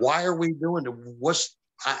 why are we doing it? What's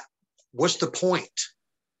the point?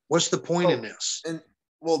 What's the point in this? And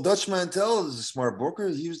Dutch Mantell is a smart booker.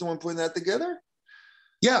 He was the one putting that together.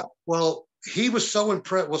 Yeah. Well, he was so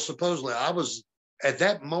impressed. Well, supposedly at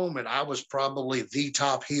that moment, I was probably the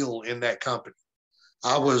top heel in that company.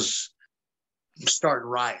 I was starting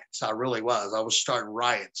riots. I really was. I was starting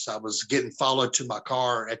riots. I was getting followed to my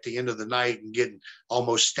car at the end of the night and getting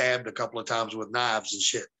almost stabbed a couple of times with knives and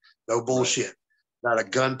shit. No bullshit. Got a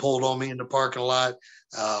gun pulled on me in the parking lot.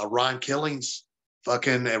 Ron Killings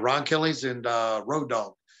and Road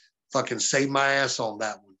Dogg fucking saved my ass on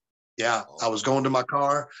that one. Yeah, I was going to my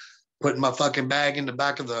car, putting my fucking bag in the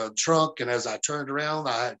back of the trunk, and as I turned around,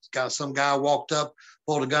 I got some guy walked up,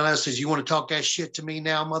 pulled a gun out, says, "You want to talk that shit to me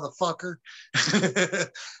now, motherfucker?"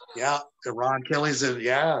 Yeah, and Ron Killings, and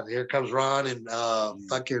here comes Ron and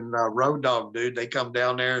Road Dogg, dude. They come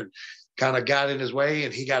down there and kind of got in his way,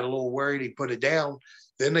 and he got a little worried. He put it down.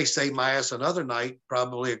 Then they saved my ass another night,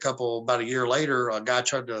 probably about a year later. A guy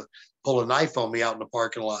tried to pull a knife on me out in the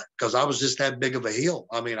parking lot because I was just that big of a heel.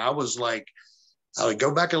 I mean, I was like, I would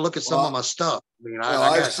go back and look at some of my stuff. I mean,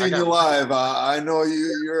 I've seen you live. I know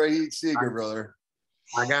you're a heat seeker, brother.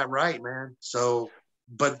 I got right, man. So,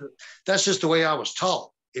 but that's just the way I was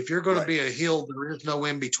taught. If you're going to be a heel, there is no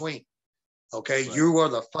in between. Okay, you are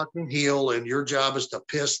the fucking heel, and your job is to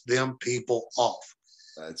piss them people off.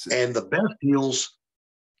 That's it. And the best heels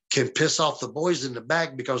can piss off the boys in the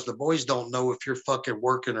back because the boys don't know if you're fucking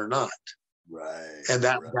working or not. Right. And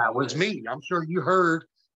that was me. I'm sure you heard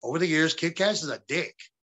over the years, Kid Kash is a dick.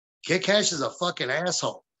 Kid Kash is a fucking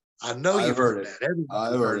asshole. I know you've heard that.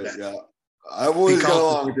 I've heard it, yeah. I've always got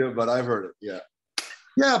along with it, but I've heard it, yeah.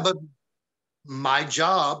 Yeah, but my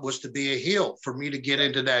job was to be a heel. For me to get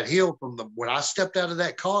into that heel when I stepped out of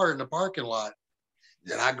that car in the parking lot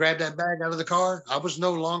and I grabbed that bag out of the car, I was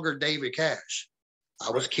no longer David Cash. I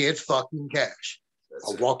was Kid fucking Kash.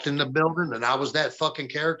 I walked in the building and I was that fucking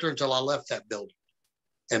character until I left that building.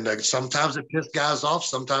 And sometimes it pissed guys off,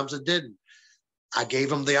 sometimes it didn't. I gave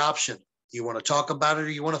them the option. You want to talk about it or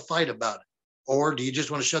you want to fight about it? Or do you just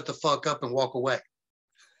want to shut the fuck up and walk away?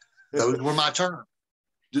 those were my terms.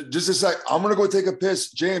 Just a sec. I'm going to go take a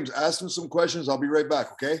piss. James, ask him some questions. I'll be right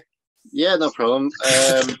back, okay? Yeah, no problem.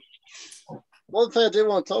 One thing I do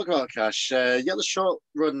want to talk about, Cash, you had a short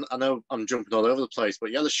run. I know I'm jumping all over the place, but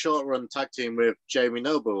you had a short run tag team with Jamie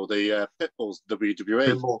Noble, the Pitbulls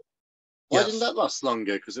WWE. Pitbull. Why Yes. didn't that last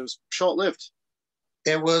longer? Because it was short-lived.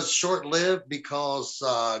 It was short-lived because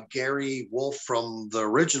Gary Wolf from the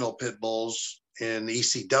original Pitbulls in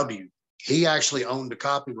ECW, he actually owned the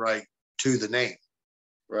copyright to the name.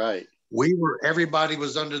 Right. Everybody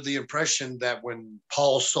was under the impression that when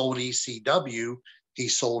Paul sold ECW, he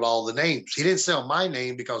sold all the names. He didn't sell my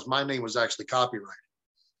name because my name was actually copyrighted.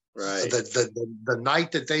 Right. The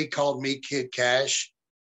night that they called me Kid Kash,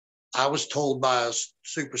 I was told by a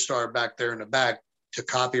superstar back there in the back to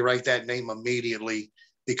copyright that name immediately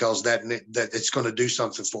because that it's going to do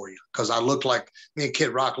something for you. Because I looked like me and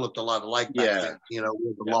Kid Rock looked a lot alike back then,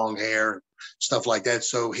 with the long hair and stuff like that.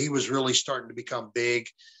 So he was really starting to become big.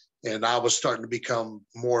 And I was starting to become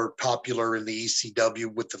more popular in the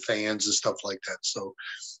ECW with the fans and stuff like that. So,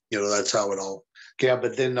 that's how it all. Yeah,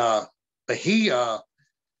 but then,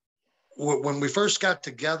 when we first got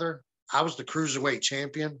together, I was the cruiserweight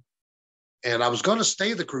champion, and I was going to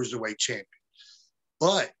stay the cruiserweight champion.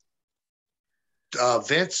 But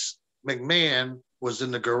Vince McMahon was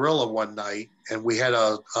in the Gorilla one night, and we had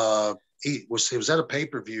it was at a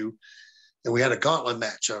pay-per-view, and we had a gauntlet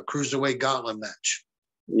match, a cruiserweight gauntlet match.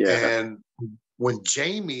 Yeah. And when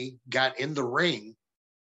Jamie got in the ring,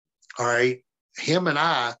 all right, him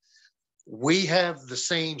and we have the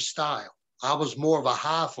same style. I was more of a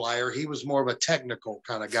high flyer. He was more of a technical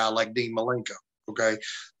kind of guy like Dean Malenko, okay?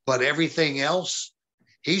 But everything else,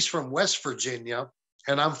 he's from West Virginia,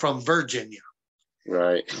 and I'm from Virginia.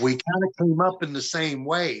 Right. We kind of came up in the same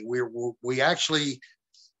way. We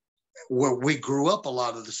grew up a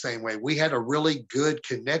lot of the same way. We had a really good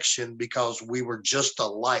connection because we were just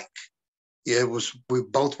alike. We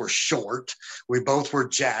both were short. We both were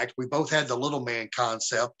jacked. We both had the little man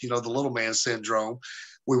concept, the little man syndrome.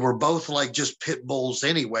 We were both like just pit bulls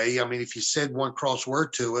anyway. I mean, if you said one cross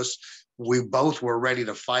word to us, we both were ready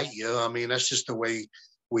to fight you. I mean, that's just the way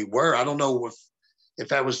we were. I don't know if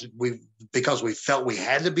that was because we felt we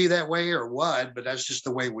had to be that way or what, but that's just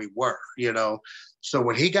the way we were, So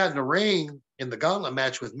when he got in the ring in the gauntlet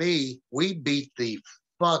match with me, we beat the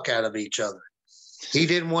fuck out of each other. He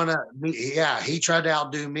didn't want to, he tried to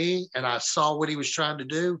outdo me, and I saw what he was trying to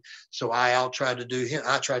do. So I tried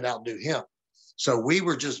to outdo him. So we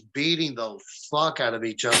were just beating the fuck out of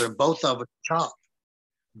each other, and both of us chopped.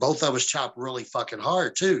 Both of us chopped really fucking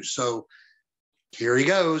hard too. So here he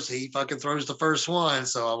goes. He fucking throws the first one.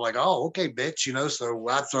 So I'm like, oh, okay, bitch, So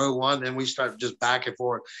I throw one, and we start just back and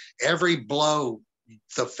forth. Every blow,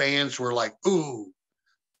 the fans were like, ooh,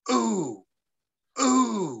 ooh,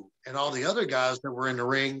 ooh. And all the other guys that were in the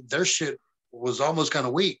ring, their shit was almost kind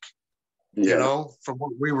of weak, from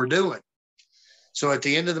what we were doing. So at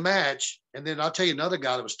the end of the match, and then I'll tell you another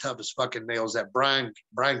guy that was tough as fucking nails, that Brian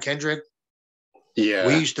Kendrick. Yeah.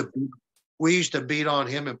 We used to beat on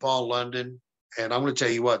him and Paul London. And I'm going to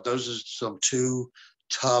tell you what, those are some two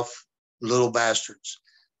tough little bastards.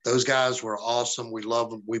 Those guys were awesome. We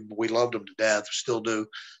loved them. We loved them to death, still do.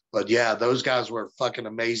 But yeah, those guys were fucking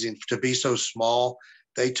amazing. To be so small,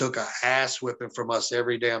 they took a ass whipping from us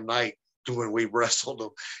every damn night when we wrestled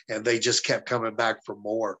them, and they just kept coming back for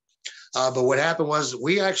more. But what happened was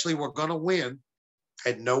we actually were going to win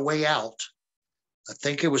at No Way Out. I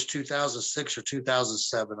think it was 2006 or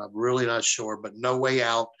 2007. I'm really not sure, but No Way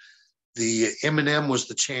Out. The Eminem was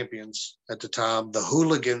the champions at the time. The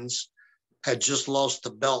Hooligans had just lost the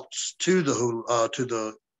belts to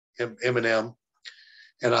the Eminem.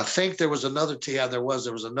 And I think there was another there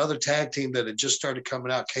was another tag team that had just started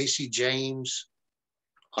coming out. Casey James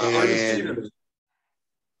and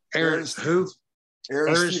Aaron Stevens and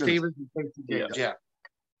Casey James. Yeah.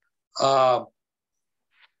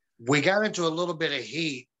 We got into a little bit of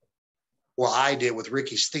heat. Well, I did with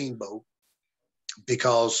Ricky Steamboat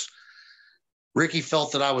because Ricky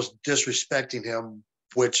felt that I was disrespecting him,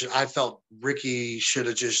 which I felt Ricky should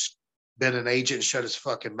have just been an agent and shut his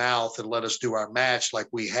fucking mouth and let us do our match like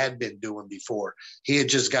we had been doing before. He had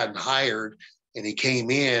just gotten hired, and he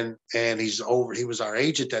came in, and he was our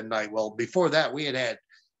agent that night. Well, before that, we had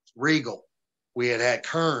Regal, we had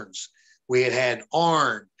Kearns, we had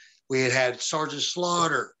Arn, we had Sergeant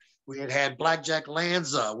Slaughter, we had Blackjack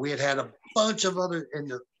Lanza, we had a bunch of other,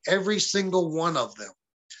 and every single one of them.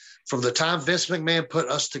 From the time Vince McMahon put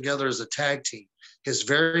us together as a tag team, his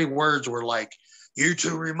very words were like, "You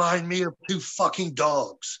two remind me of two fucking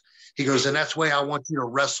dogs." He goes, "And that's the way I want you to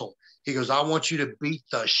wrestle." He goes, I want you to beat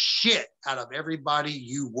the shit out of everybody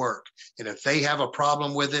you work. And if they have a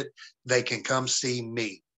problem with it, they can come see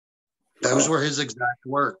me. Those were his exact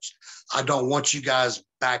words. I don't want you guys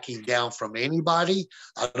backing down from anybody.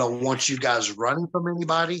 I don't want you guys running from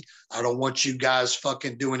anybody. I don't want you guys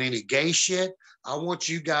fucking doing any gay shit. I want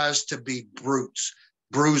you guys to be brutes,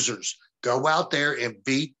 bruisers. Go out there and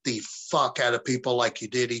beat the fuck out of people like you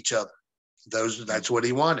did each other. That's what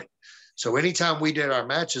he wanted. So anytime we did our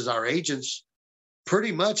matches, our agents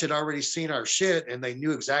pretty much had already seen our shit and they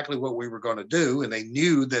knew exactly what we were going to do. And they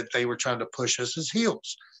knew that they were trying to push us as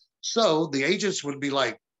heels. So the agents would be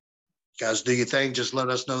like, guys, do your thing. Just let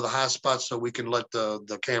us know the high spots so we can let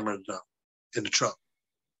the camera know in the truck.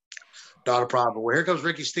 Not a problem. Well, here comes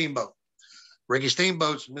Ricky Steamboat. Ricky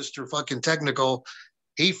Steamboat's Mr. fucking technical.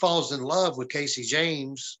 He falls in love with Casey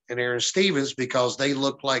James and Aaron Stevens because they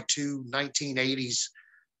look like two 1980s,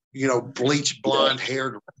 bleach blonde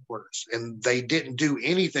haired wrestlers. And they didn't do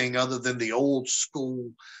anything other than the old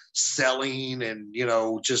school selling and,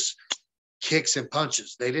 just kicks and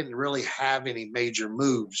punches. They didn't really have any major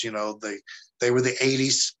moves. They were the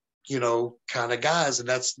 80s, kind of guys. And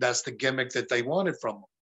that's the gimmick that they wanted from them.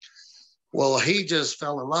 Well, he just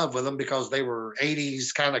fell in love with them because they were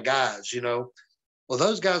 80s kind of guys, Well,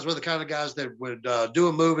 those guys were the kind of guys that would do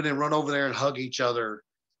a move and then run over there and hug each other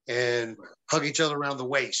around the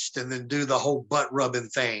waist and then do the whole butt rubbing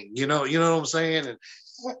thing. You know what I'm saying? And,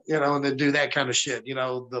 and then do that kind of shit,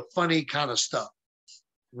 the funny kind of stuff.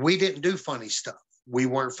 We didn't do funny stuff. We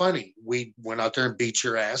weren't funny. We went out there and beat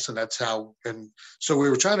your ass. And that's how, and so we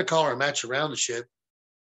were trying to call our match around the shit.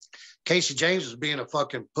 Casey James was being a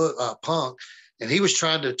fucking punk, and he was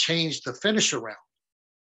trying to change the finish around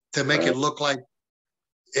to make it look like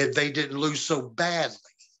they didn't lose so badly.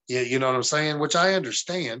 You know what I'm saying? Which I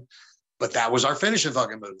understand, but that was our finishing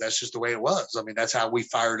fucking move. That's just the way it was. I mean, that's how we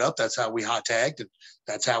fired up. That's how we hot tagged, and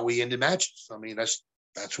that's how we ended matches. I mean, that's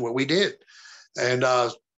what we did. And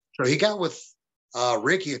so he got with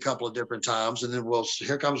Ricky a couple of different times, and then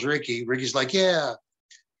here comes Ricky. Ricky's like, yeah.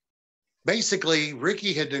 Basically,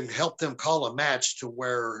 Ricky had helped them call a match to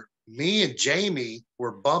where me and Jamie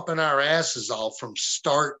were bumping our asses off from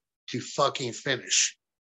start to fucking finish.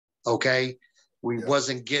 Okay? We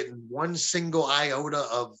wasn't getting one single iota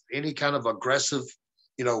of any kind of aggressive,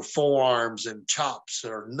 forearms and chops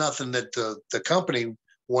or nothing that the company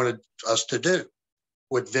wanted us to do,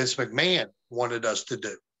 what Vince McMahon wanted us to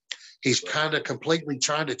do. He's kind of completely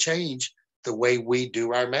trying to change the way we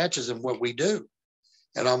do our matches and what we do.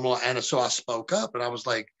 And so I spoke up and I was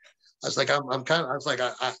like,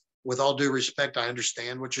 with all due respect, I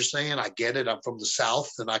understand what you're saying. I get it. I'm from the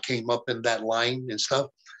South and I came up in that line and stuff.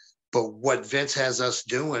 But what Vince has us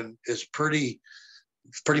doing is pretty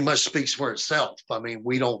much speaks for itself. I mean,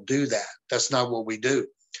 we don't do that. That's not what we do.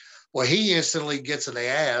 Well, he instantly gets in the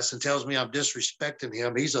ass and tells me I'm disrespecting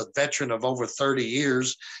him. He's a veteran of over 30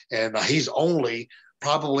 years, and he's only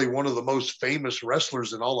probably one of the most famous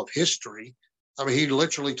wrestlers in all of history. I mean, he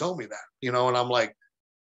literally told me that, and I'm like,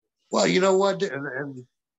 well, you know what? And of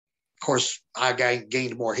course, I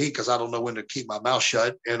gained more heat because I don't know when to keep my mouth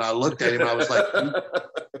shut. And I looked at him. I was like,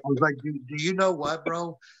 do you know what,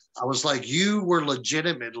 bro? I was like, you were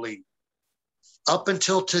legitimately, up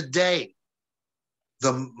until today,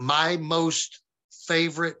 my most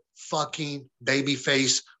favorite fucking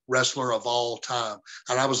babyface wrestler of all time.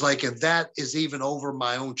 And I was like, and that is even over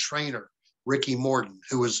my own trainer, Ricky Morton,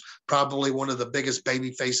 who was probably one of the biggest baby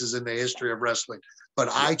faces in the history of wrestling. But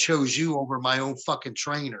I chose you over my own fucking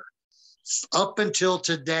trainer. Up until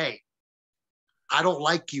today, I don't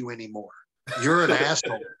like you anymore. You're an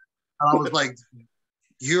asshole. And I was like,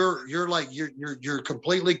 you're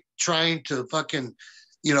completely trying to fucking,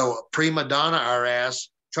 prima donna our ass,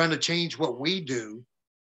 trying to change what we do,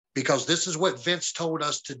 because this is what Vince told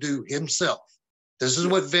us to do himself. This is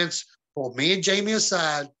what Vince pulled me and Jamie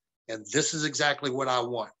aside, and this is exactly what I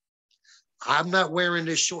want. I'm not wearing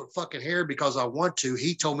this short fucking hair because I want to.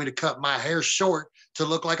 He told me to cut my hair short to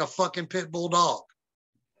look like a fucking pit bull dog.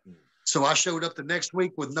 So I showed up the next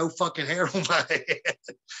week with no fucking hair on my head.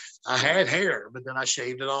 I had hair, but then I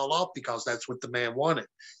shaved it all off because that's what the man wanted.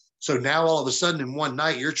 So now all of a sudden in one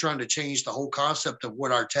night, you're trying to change the whole concept of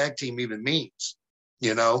what our tag team even means,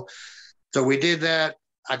 So we did that.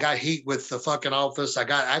 I got heat with the fucking office. I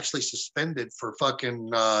got actually suspended for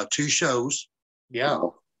fucking 2 shows. Yeah.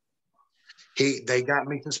 They got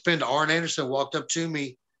me suspended. Arn Anderson walked up to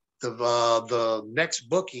me the next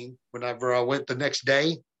booking, whenever I went the next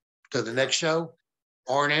day to the next show.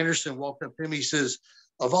 Arn Anderson walked up to me. He says,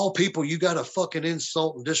 of all people, you got to fucking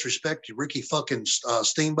insult and disrespect Ricky fucking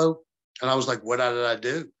Steamboat. And I was like, what did I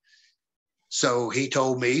do? So he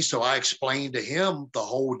told me, so I explained to him the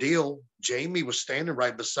whole deal. Jamie was standing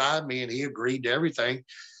right beside me and he agreed to everything.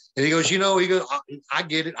 And he goes, I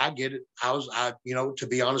get it. I get it. To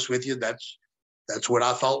be honest with you, that's what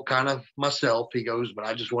I thought kind of myself. He goes, but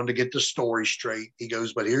I just wanted to get the story straight. He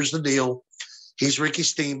goes, but here's the deal. He's Ricky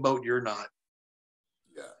Steamboat. You're not.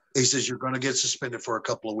 Yeah. He says, you're going to get suspended for a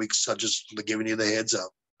couple of weeks. I'm just giving you the heads up.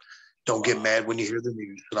 Don't get mad when you hear the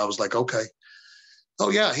news. And I was like, okay. Oh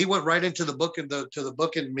yeah, he went right into the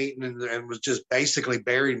booking meeting and was just basically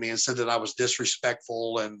buried me and said that I was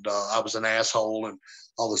disrespectful and I was an asshole and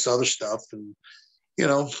all this other stuff. And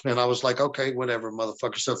and I was like, okay, whatever,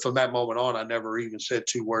 motherfucker. So from that moment on, I never even said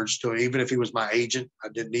two words to him, even if he was my agent.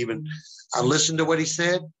 I listened to what he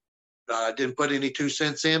said. I didn't put any 2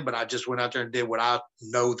 cents in, but I just went out there and did what I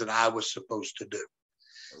know that I was supposed to do.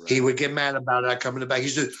 Right. He would get mad about it. I come in the back. He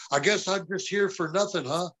said, I guess I'm just here for nothing,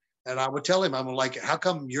 huh? And I would tell him, I'm like, how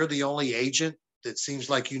come you're the only agent that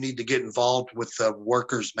seems like you need to get involved with the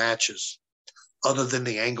workers' matches other than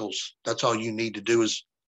the angles? That's all you need to do is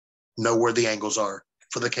know where the angles are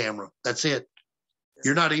for the camera. That's it.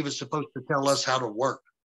 You're not even supposed to tell us how to work,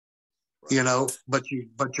 but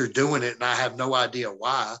you're doing it. And I have no idea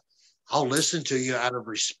why. I'll listen to you out of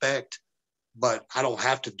respect, but I don't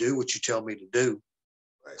have to do what you tell me to do.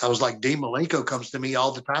 Right. I was like, Dean Malenko comes to me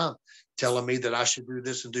all the time telling me that I should do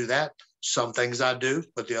this and do that. Some things I do,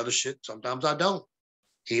 but the other shit, sometimes I don't.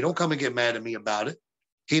 He don't come and get mad at me about it.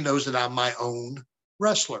 He knows that I'm my own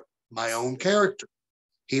wrestler, my own character.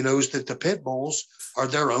 He knows that the pit bulls are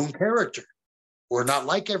their own character. We're not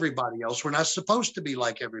like everybody else. We're not supposed to be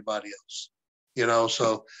like everybody else.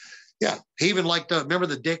 So yeah. He even liked remember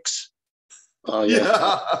the Dicks? Oh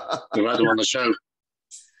yeah. We had them on the show.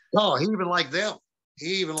 Oh, he even liked them.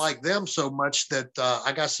 He even liked them so much that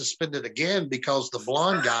I got suspended again because the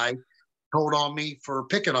blonde guy told on me for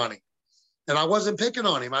picking on him. And I wasn't picking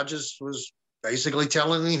on him. I just was basically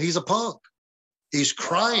telling him he's a punk. He's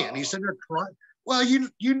crying. He's sitting there crying. Well,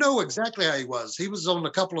 you know exactly how he was. He was on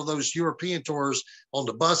a couple of those European tours on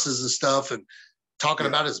the buses and stuff and talking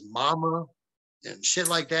about his mama and shit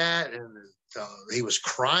like that. And he was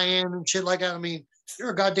crying and shit like that. I mean, you're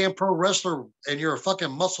a goddamn pro wrestler and you're a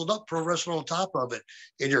fucking muscled up pro wrestler on top of it.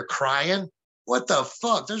 And you're crying. What the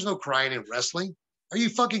fuck? There's no crying in wrestling. Are you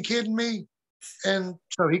fucking kidding me? And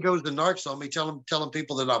so he goes to narcs on me, telling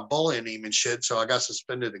people that I'm bullying him and shit. So I got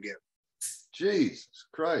suspended again. Jesus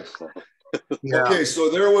Christ. Yeah. Okay, so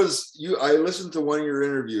there was I listened to one of your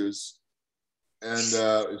interviews, and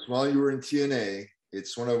it's while you were in TNA.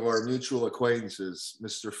 It's one of our mutual acquaintances,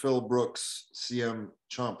 Mr. Phil Brooks,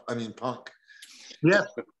 Punk. Yeah.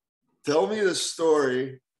 Tell me the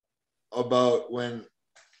story about when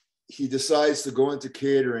he decides to go into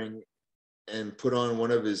catering and put on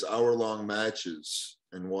one of his hour-long matches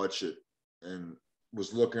and watch it, and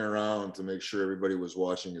was looking around to make sure everybody was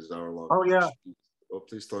watching his hour-long. Oh yeah. Oh,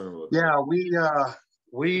 please tell me about that. Yeah,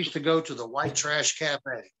 we used to go to the White Trash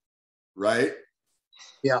Cafe. Right?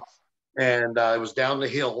 Yeah. And it was down the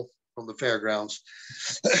hill from the fairgrounds.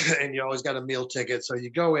 And you always got a meal ticket. So you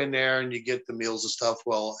go in there and you get the meals and stuff.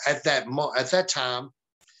 Well, at that time,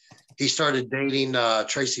 he started dating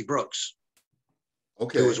Tracy Brooks.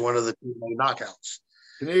 Okay. Who was one of the knockouts.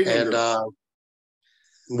 Canadian girl.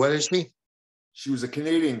 What is she? She was a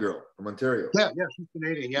Canadian girl from Ontario. Yeah, she's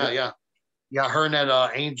Canadian. Yeah. Yeah, her and that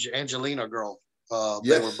Angelina girl.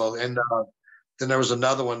 They were both. And then there was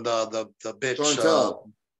another one, the bitch.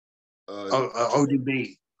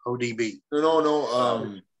 ODB.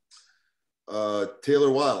 No.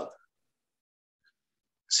 Taylor Wilde.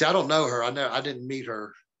 See, I don't know her. I didn't meet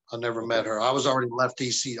her. I never met her. I was already left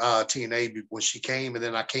TNA when she came, and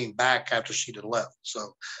then I came back after she'd had left.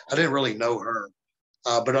 So I didn't really know her.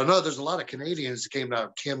 But I know there's a lot of Canadians that came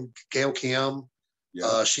out. Gail Kim.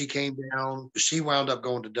 Yeah. She came down. She wound up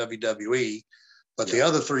going to WWE, but the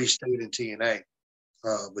other three stayed in TNA.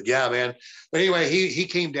 But yeah, man. But anyway, he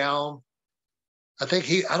came down. I think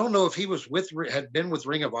I don't know if he had been with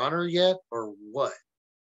Ring of Honor yet or what.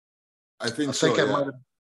 I think so. I might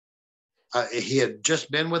have. He had just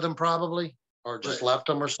been with them probably, or just left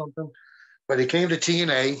them or something. But he came to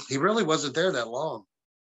TNA. He really wasn't there that long.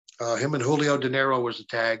 Him and Julio De Niro was a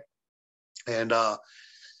tag, and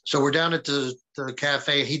so we're down at the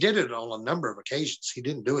cafe. He did it on a number of occasions. He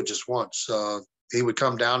didn't do it just once. He would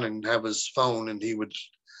come down and have his phone, and he would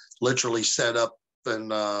literally set up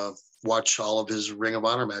and watch all of his Ring of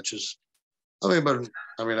Honor matches. I guess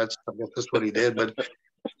that's what he did. But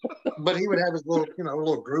he would have his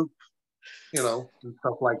little group, and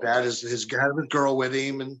stuff like that. His girl with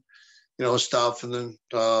him, and stuff. And then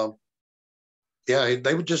Yeah,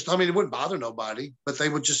 they would just, I mean, it wouldn't bother nobody, but they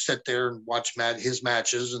would just sit there and watch his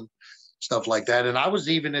matches and stuff like that. And I was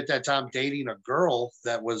even at that time dating a girl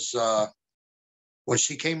that was, when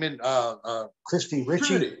she came in, Christy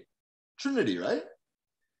Ritchie. Trinity, right?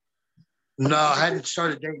 No, I hadn't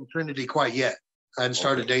started dating Trinity quite yet. I hadn't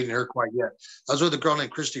started dating her quite yet. I was with a girl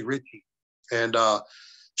named Christy Ritchie, and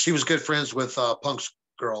she was good friends with Punk's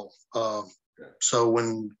girl. So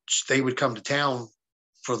when they would come to town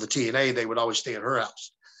for the TNA, they would always stay at her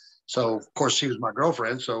house. So, of course, she was my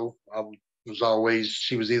girlfriend. So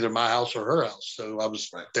she was either my house or her house. So I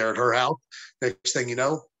was there at her house. Next thing you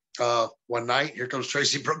know, one night, here comes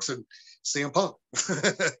Tracy Brooks and CM Punk.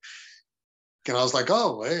 And I was like,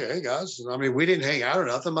 oh, hey, guys. I mean, we didn't hang out or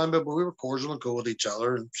nothing, but we were cordial and cool with each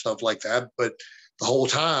other and stuff like that. But the whole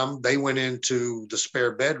time they went into the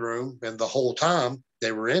spare bedroom, and the whole time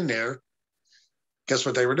they were in there, guess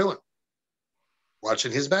what they were doing?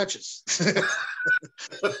 Watching his matches. So,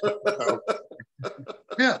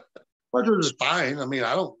 yeah, which was fine. I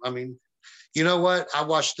mean, you know what? I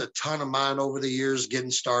watched a ton of mine over the years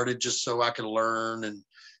getting started just so I could learn and,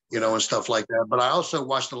 you know, and stuff like that. But I also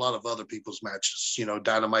watched a lot of other people's matches, you know,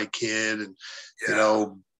 Dynamite Kid and, you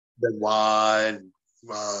know, Benoit and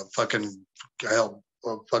fucking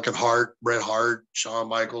Hart, Bret Hart, Shawn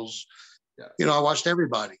Michaels. Yeah. You know, I watched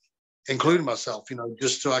everybody, including myself, you know,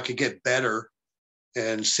 just so I could get better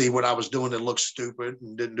and see what I was doing that looked stupid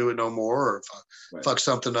and didn't do it no more. Or if I fucked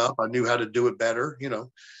something up, I knew how to do it better, you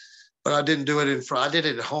know. But I didn't do it in front. I did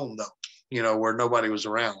it at home, though, you know, where nobody was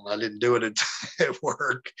around. I didn't do it at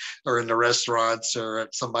work or in the restaurants or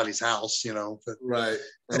at somebody's house, you know. But,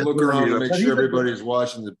 and look around to make sure everybody's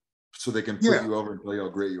watching so they can put you over and tell you how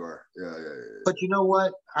great you are. Yeah. But you know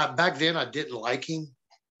what? Back then, I didn't like him.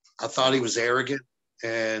 I thought he was arrogant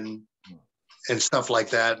and stuff like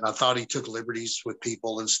that. And I thought he took liberties with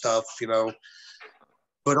people and stuff, you know.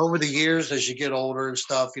 But over the years, as you get older and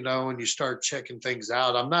stuff, you know, and you start checking things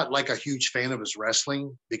out, I'm not like a huge fan of his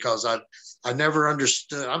wrestling because I never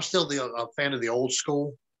understood. I'm still a fan of the old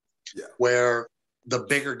school, where the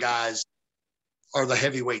bigger guys are the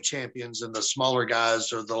heavyweight champions and the smaller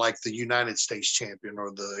guys are the United States champion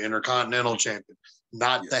or the Intercontinental champion,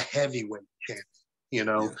 not the heavyweight champion, you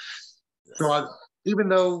know. So even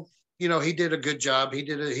though, you know, he did a good job, he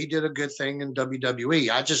did a good thing in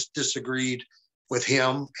WWE. I just disagreed with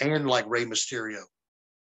him and like Rey Mysterio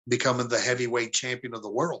becoming the heavyweight champion of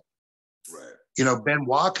the world. Right. You know,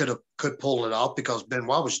 Benoit could pull it off because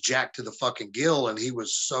Benoit was jacked to the fucking gill and he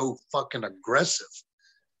was so fucking aggressive.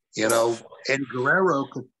 You know, Eddie Guerrero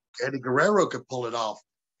could pull it off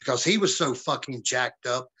because he was so fucking jacked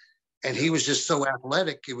up and he was just so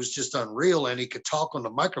athletic. It was just unreal. And he could talk on the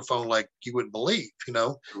microphone like you wouldn't believe, you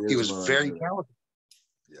know. He was very talented.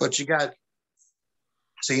 Yeah. But you got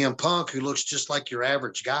CM Punk, who looks just like your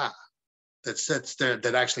average guy that sits there,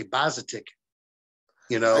 that actually buys a ticket.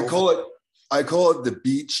 You know, I call it the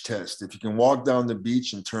beach test. If you can walk down the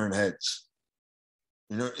beach and turn heads,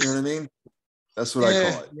 you know what I mean? That's what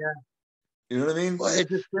I call it. Yeah. You know what I mean?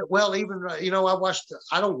 Well, even, you know,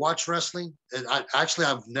 I don't watch wrestling.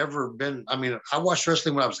 I've never been, I watched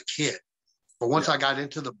wrestling when I was a kid, but once I got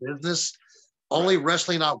into the business, only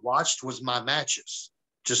wrestling I watched was my matches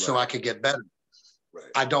just so I could get better. Right.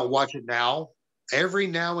 I don't watch it now. Every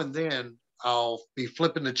now and then I'll be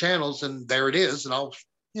flipping the channels and there it is. And I'll,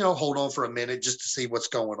 you know, hold on for a minute just to see what's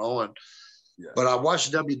going on. Yeah. But I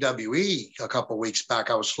watched WWE a couple of weeks back.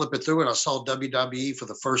 I was flipping through and I saw WWE for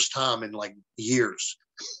the first time in like years.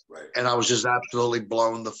 Right. And I was just absolutely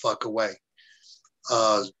blown the fuck away.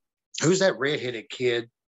 Who's that redheaded kid?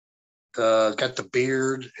 Got the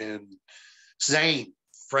beard and Zane,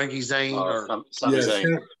 Frankie Zane. Sami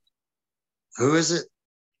Zayn. Who is it?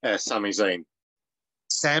 Sami Zayn.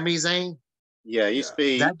 Sami Zayn? Yeah, he used to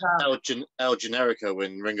be El Generico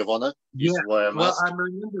in Ring of Honor. Well,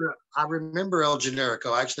 I remember El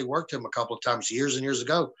Generico. I actually worked him a couple of times years and years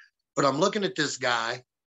ago. But I'm looking at this guy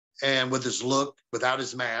and with his look, without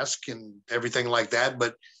his mask and everything like that.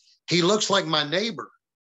 But he looks like my neighbor.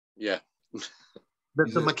 Yeah.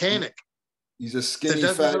 That's a mechanic. He's a skinny,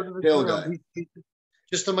 fat tail guy. He's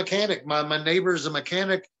just a mechanic. My neighbor is a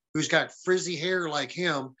mechanic who's got frizzy hair like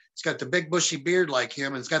him. He's got the big bushy beard like him,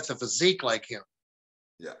 and he's got the physique like him.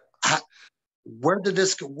 Yeah.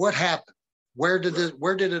 What happened? Where did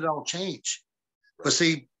it all change? Right. But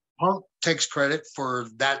see, Punk takes credit for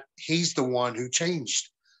that. He's the one who changed.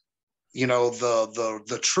 You know,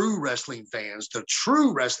 the true wrestling fans,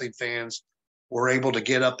 were able to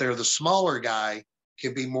get up there. The smaller guy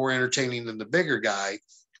can be more entertaining than the bigger guy.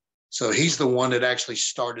 So he's the one that actually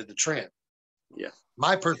started the trend. Yeah.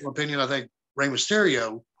 My personal opinion, I think Rey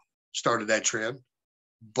Mysterio started that trend,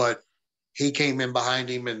 but he came in behind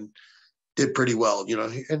him and did pretty well, you know,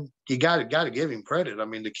 and you got to give him credit. I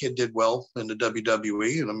mean, the kid did well in the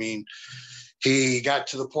WWE. And I mean, he got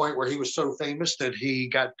to the point where he was so famous that he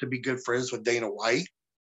got to be good friends with Dana White,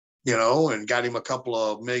 you know, and got him a couple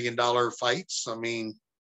of $1 million fights. I mean,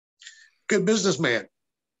 good businessman,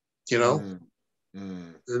 you know.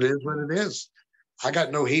 It is what it is. I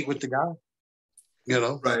got no heat with the guy, you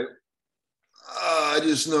know. Right. I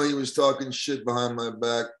just know he was talking shit behind my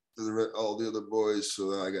back to all the other boys,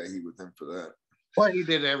 so I got heat with him for that. Well, he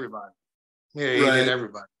did everybody. Yeah, he did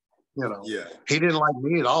everybody. You know, he didn't like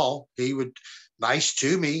me at all. He would nice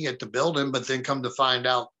to me at the building, but then come to find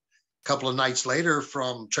out a couple of nights later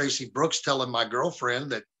from Tracy Brooks telling my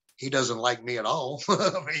girlfriend that he doesn't like me at all.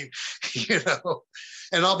 I mean, you know,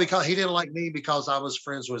 and all because he didn't like me because I was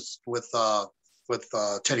friends with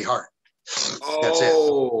Teddy Hart. That's it.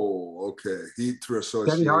 Oh, okay. Heat through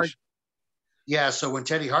association. Teddy Hart. Yeah, so when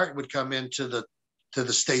Teddy Hart would come into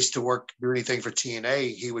the States to work, do anything for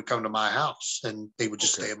TNA, he would come to my house and he would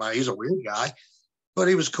just stay at my. He's a weird guy, but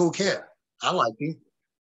he was a cool kid. I liked him.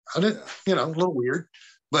 I didn't, you know, a little weird,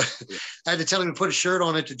 but I had to tell him to put a shirt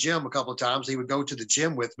on at the gym a couple of times. He would go to the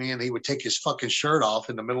gym with me and he would take his fucking shirt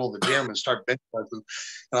off in the middle of the gym and start bench pressing.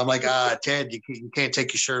 And I'm like, Ted, you can't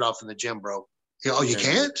take your shirt off in the gym, bro. Oh, you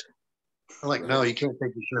can't? I'm like, no, you can't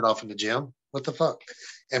take your shirt off in the gym. What the fuck?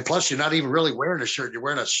 And plus, you're not even really wearing a shirt. You're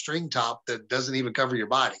wearing a string top that doesn't even cover your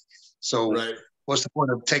body. So what's the point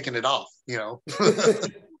of taking it off, you know?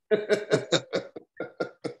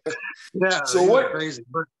 Yeah. So what? Crazy.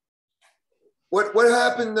 But what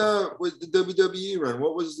happened with the WWE run?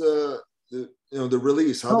 What was the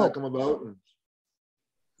release? How'd that come about?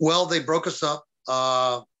 Well, they broke us up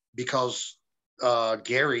because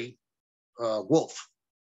Gary Wolf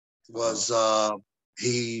was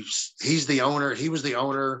he's the owner. He was the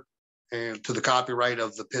owner and to the copyright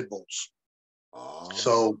of the Pitbulls.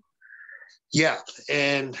 So yeah,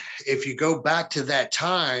 and if you go back to that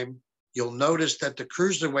time, you'll notice that the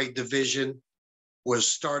cruiserweight division was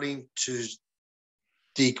starting to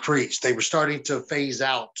decrease. They were starting to phase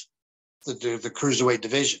out the cruiserweight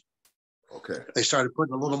division. Okay. They started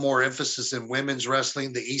putting a little more emphasis in women's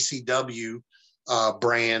wrestling, the ECW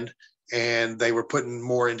brand, and they were putting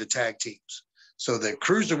more into tag teams. So the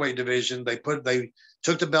cruiserweight division, they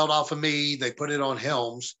took the belt off of me, they put it on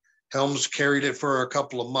Helms. Helms carried it for a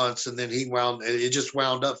couple of months, and then it just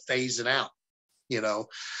wound up phasing out, you know.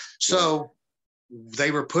 So they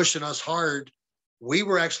were pushing us hard. We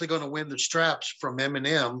were actually going to win the straps from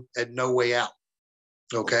Eminem at No Way Out.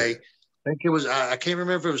 Okay. I think it was, I can't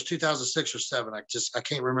remember if it was 2006 or 7. I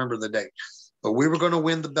can't remember the date, but we were going to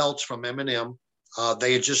win the belts from Eminem.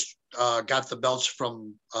 They had just got the belts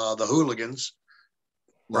from the Hooligans,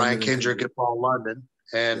 Brian Kendrick and Paul London.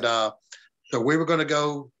 And so we were going to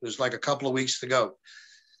go, it was like a couple of weeks to go.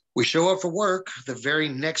 We show up for work the very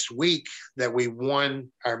next week that we won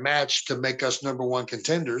our match to make us #1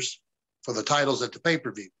 contenders for the titles at the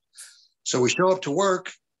pay-per-view. So we show up to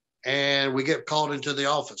work and we get called into the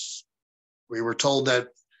office. We were told that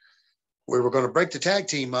we were going to break the tag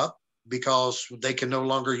team up because they can no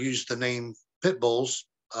longer use the name Pitbulls.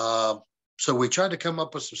 So we tried to come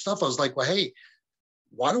up with some stuff. I was like, well, hey,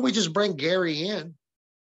 why don't we just bring Gary in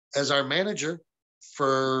as our manager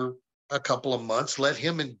for a couple of months, let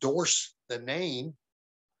him endorse the name.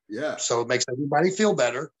 Yeah. So it makes everybody feel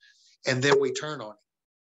better. And then we turn on him.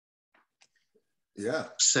 Yeah.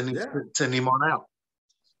 Send him on out.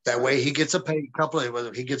 That way he gets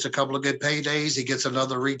whether he gets a couple of good paydays, he gets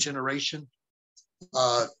another regeneration.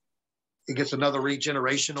 He gets another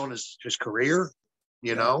regeneration on his career,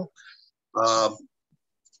 you know.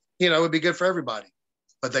 It'd be good for everybody.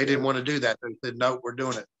 But they didn't want to do that. They said, no, we're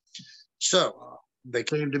doing it. So they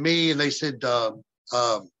came to me and they said,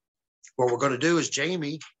 what we're going to do is,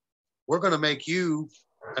 Jamie, we're going to make you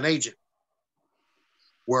an agent.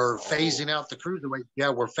 We're phasing out the cruiserweight. Yeah,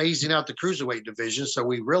 we're phasing out the cruiserweight division. So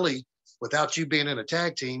we really, without you being in a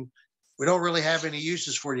tag team, we don't really have any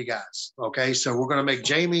uses for you guys. Okay, so we're going to make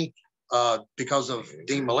Jamie, because of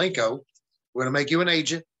Dean Malenko, we're going to make you an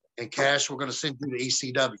agent, and Cash, we're going to send you to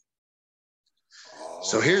ECW.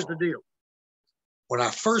 So here's the deal. When I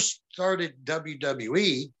first started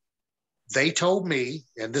WWE, they told me,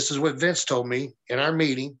 and this is what Vince told me in our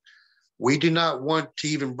meeting, we do not want to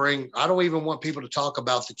even I don't even want people to talk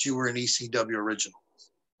about that you were an ECW original.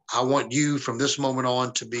 I want you from this moment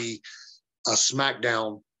on to be a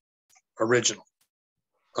SmackDown original.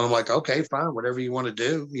 And I'm like, okay, fine, whatever you want to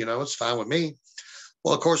do, it's fine with me.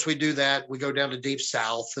 Well, of course we do that. We go down to Deep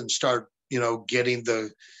South and start, getting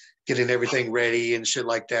everything ready and shit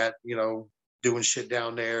like that, doing shit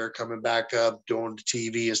down there, coming back up, doing the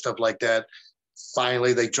TV and stuff like that.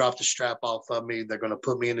 Finally, they dropped the strap off of me. They're going to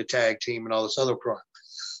put me in the tag team and all this other crap.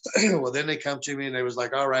 Well, then they come to me and they was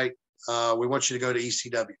like, all right, we want you to go to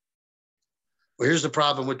ECW. Well, here's the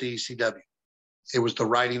problem with the ECW. It was the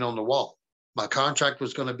writing on the wall. My contract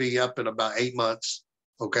was going to be up in about 8 months.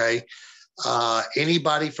 Okay.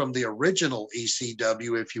 Anybody from the original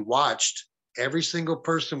ECW, if you watched, every single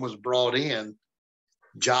person was brought in,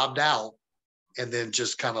 jobbed out, and then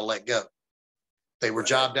just kind of let go. They were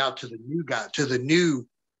jobbed out to the new guy, to the new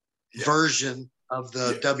version of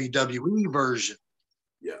the WWE version.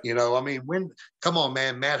 Yeah. You know, I mean, come on,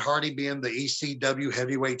 man, Matt Hardy being the ECW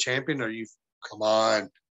heavyweight champion, come on,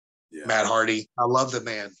 Matt Hardy. I love the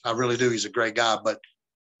man. I really do. He's a great guy, but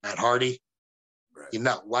Matt Hardy,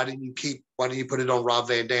 why didn't you put it on Rob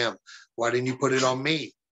Van Dam? Why didn't you put it on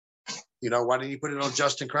me? Why didn't you put it on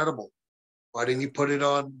Justin Credible? Why didn't you put it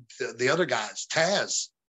on the other guys? Taz.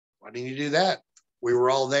 Why didn't you do that? We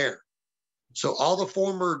were all there. So I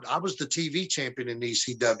was the TV champion in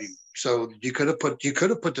ECW. So you could have put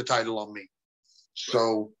the title on me.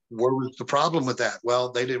 So where was the problem with that?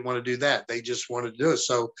 Well, they didn't want to do that. They just wanted to do it.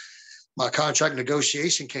 So my contract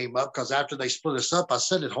negotiation came up because after they split us up, I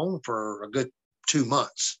sat at home for a good 2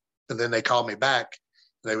 months. And then they called me back.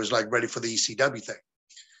 And they was like ready for the ECW thing.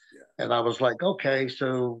 Yeah. And I was like, okay.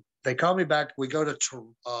 So they called me back. We go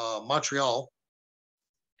to Montreal.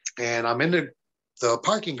 And I'm in the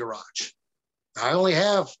parking garage. I only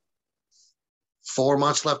have 4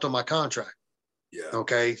 months left on my contract. Yeah.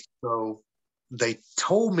 Okay. So they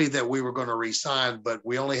told me that we were going to resign, but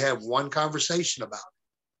we only had one conversation about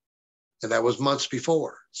it. And that was months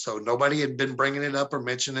before. So nobody had been bringing it up or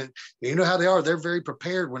mentioning it. You know how they are. They're very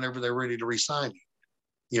prepared whenever they're ready to resign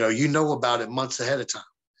you. You know about it months ahead of time.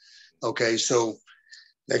 Okay. So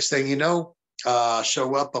next thing you know,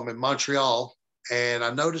 show up, I'm in Montreal, and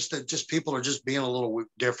I noticed that just people are just being a little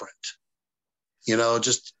different.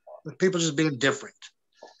 Just people just being different.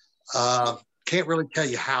 Can't really tell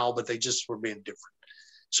you how, but they just were being different.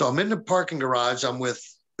 So I'm in the parking garage. I'm with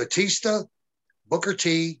Batista, Booker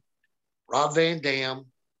T, Rob Van Dam.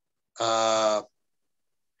 God,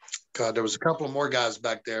 there was a couple of more guys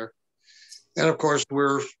back there. And of course,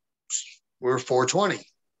 we're 420.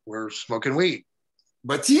 We're smoking weed.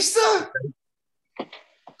 Batista?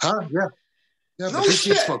 Huh? Yeah. Yeah, no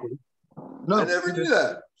shit. Smoking. No, I never knew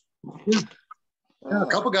that. Yeah, a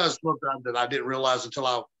couple guys smoked out that I didn't realize until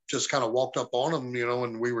I just kind of walked up on them,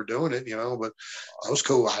 and we were doing it, but that was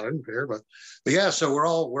cool. I didn't care, but yeah, so we're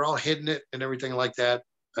all hitting it and everything like that.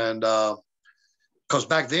 And because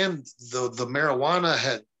back then the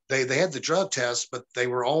marijuana they had the drug test, but they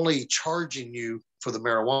were only charging you for the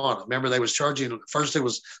marijuana. Remember, they was charging first. It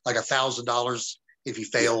was like $1,000 if you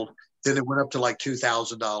failed. Then it went up to like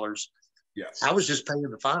 $2,000. Yes, I was just paying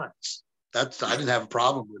the fines. I didn't have a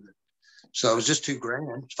problem with it. So it was just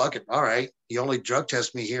 $2,000. Fuck it. All right. You only drug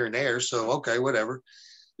test me here and there. So, okay, whatever.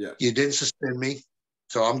 Yeah. You didn't suspend me.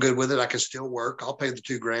 So I'm good with it. I can still work. I'll pay the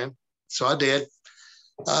 $2,000. So I did.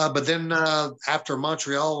 But then after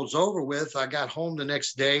Montreal was over with, I got home the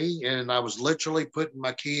next day and I was literally putting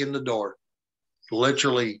my key in the door.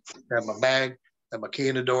 Literally had my bag, had my key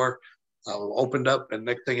in the door. I opened up, and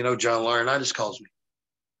next thing you know, John Laurinaitis calls me.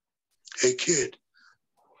 Hey, kid,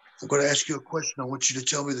 I'm going to ask you a question. I want you to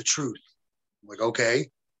tell me the truth. I'm like,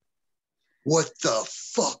 okay. What the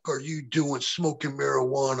fuck are you doing smoking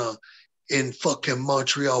marijuana in fucking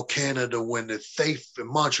Montreal, Canada, when the thief in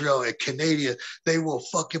Montreal and Canada, they will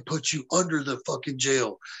fucking put you under the fucking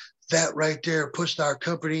jail. That right there puts our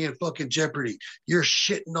company in fucking jeopardy. You're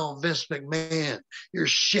shitting on Vince McMahon. You're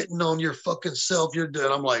shitting on your fucking self. You're dead.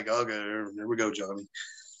 I'm like, okay, there we go, Johnny.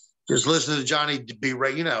 Just listen to Johnny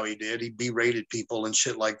berate. You know how he did. He berated people and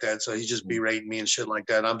shit like that. So he's just berating me and shit like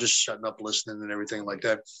that. I'm just shutting up, listening and everything like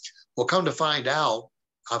that. Well, come to find out,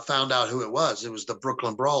 I found out who it was. It was the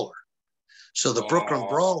Brooklyn Brawler. So the Brooklyn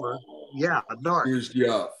Brawler, a narc.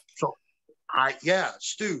 So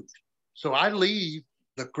Stu. So I leave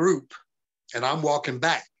the group and I'm walking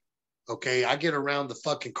back. Okay. I get around the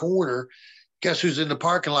fucking corner. Guess who's in the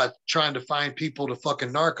parking lot trying to find people to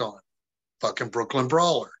fucking narc on? Fucking Brooklyn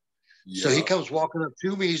Brawler. Yeah. So he comes walking up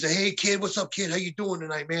to me. He's like, hey, kid, what's up, kid? How you doing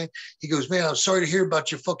tonight, man? He goes, man, I'm sorry to hear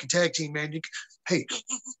about your fucking tag team, man. Hey,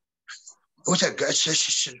 what's that? That's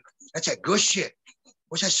that good shit.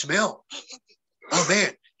 What's that smell? Oh,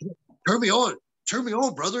 man, turn me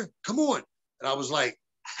on, brother. Come on. And I was like,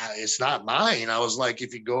 it's not mine. I was like,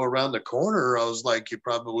 if you go around the corner, I was like, you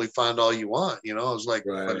probably find all you want. I was like,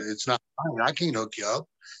 but it's not mine. I can't hook you up.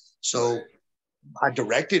 So I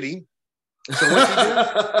directed him. So what you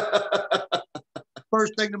do?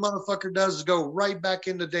 First thing the motherfucker does is go right back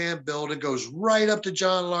in the damn building, goes right up to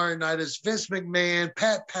John Laurinaitis, Vince McMahon,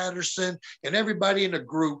 Pat Patterson, and everybody in the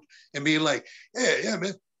group and be like, yeah,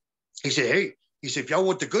 man. He said, hey, if y'all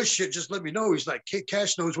want the good shit, just let me know. He's like, Kid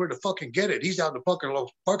Kash knows where to fucking get it. He's out in the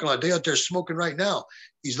parking lot. They out there smoking right now.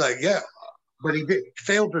 He's like, yeah. But he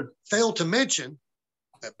failed to mention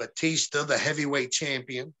that Batista, the heavyweight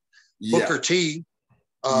champion, Booker T,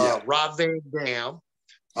 Rob Van Dam,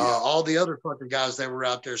 all the other fucking guys that were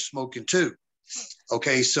out there smoking too.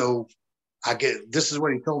 Okay, so this is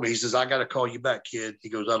what he told me. He says, I got to call you back, kid. He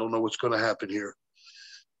goes, I don't know what's going to happen here.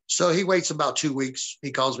 So he waits about 2 weeks.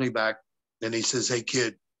 He calls me back and he says, hey,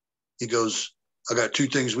 kid, he goes, I got 2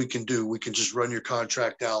 things we can do. We can just run your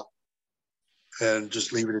contract out and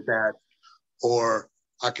just leave it at that. Or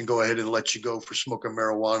I can go ahead and let you go for smoking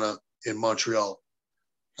marijuana in Montreal.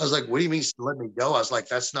 I was like, what do you mean let me go? I was like,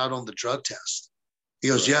 that's not on the drug test. He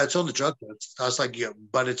goes, yeah, it's on the drug test. I was like, yeah,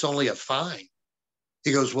 but it's only a fine.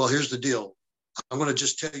 He goes, well, here's the deal. I'm going to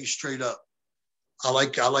just tell you straight up. I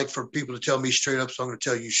like for people to tell me straight up, so I'm going to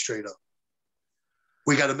tell you straight up.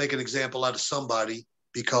 We got to make an example out of somebody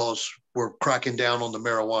because we're cracking down on the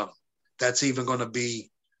marijuana. That's even going to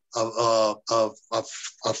be a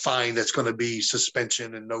fine that's going to be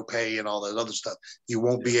suspension and no pay and all that other stuff. You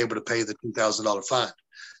won't be able to pay the $2,000 fine.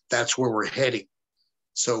 That's where we're heading.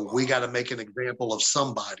 So we got to make an example of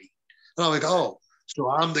somebody. And I'm like, oh,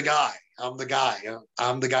 so I'm the guy. I'm the guy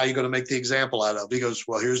you're going to make the example out of. He goes,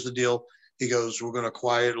 well, here's the deal. He goes, we're going to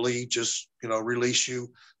quietly just, release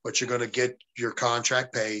you, but you're going to get your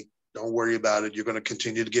contract paid. Don't worry about it. You're going to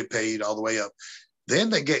continue to get paid all the way up. Then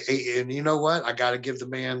they get, and you know what? I got to give the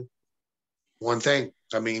man one thing.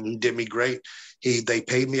 I mean, he did me great. They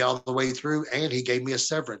paid me all the way through, and he gave me a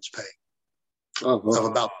severance pay of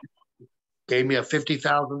about, gave me a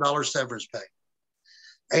 $50,000 severance pay.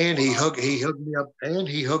 And he hooked me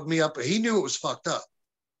up. He knew it was fucked up.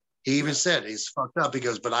 He even said it's fucked up. He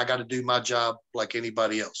goes, but I got to do my job like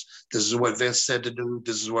anybody else. This is what Vince said to do.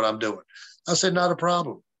 This is what I'm doing. I said, not a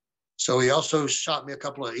problem. So he also emailed me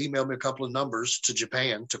a couple of numbers to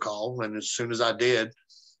Japan to call. And as soon as I did,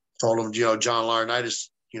 told him, John Laurinaitis,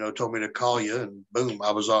 told me to call you. And boom,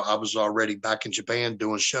 I was already back in Japan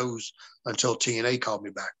doing shows until TNA called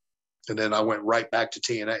me back. And then I went right back to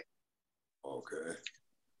TNA. Okay.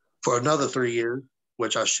 For another 3 years,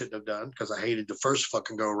 which I shouldn't have done because I hated the first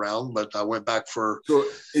fucking go around, but I went back for. So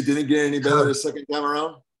it didn't get any better the second time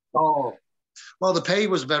around? Oh, well, the pay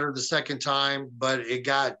was better the second time, but it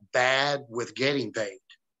got bad with getting paid.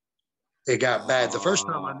 It got bad. The first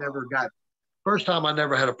time I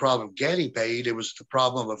never had a problem getting paid. It was the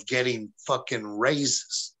problem of getting fucking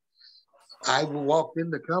raises. I walked in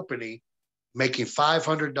the company making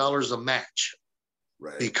 $500 a match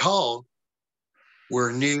because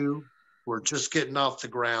we're new. We're just getting off the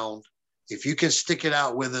ground. If you can stick it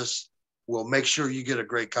out with us, we'll make sure you get a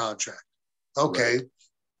great contract. Okay. Right.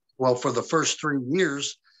 Well, for the first 3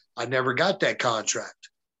 years, I never got that contract.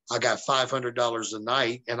 I got $500 a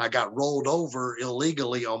night, and I got rolled over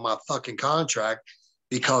illegally on my fucking contract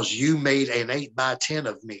because you made an 8x10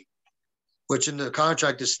 of me, which in the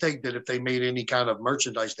contract is stated that if they made any kind of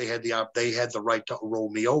merchandise, they had the right to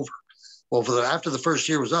roll me over. Well, after the first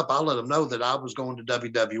year was up, I let them know that I was going to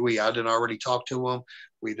WWE. I didn't already talk to them.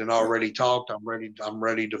 We didn't already talked. I'm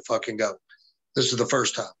ready to fucking go. This is the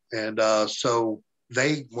first time. And so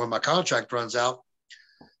when my contract runs out,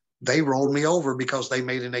 they rolled me over because they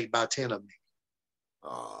made an 8x10 of me.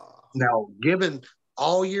 Now, given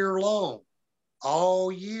all year long,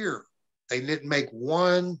 they didn't make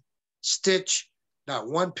one stitch, not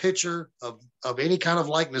one picture of any kind of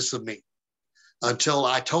likeness of me, until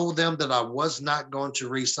I told them that I was not going to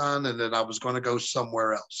re-sign and that I was going to go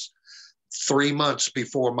somewhere else 3 months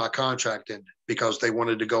before my contract ended, because they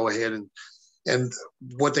wanted to go ahead and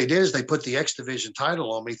what they did is they put the X Division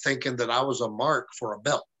title on me thinking that I was a mark for a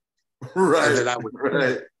belt. Right. And that I would,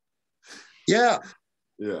 right. Yeah.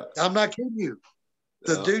 Yeah. I'm not kidding you.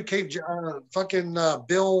 The dude came,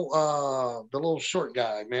 Bill, the little short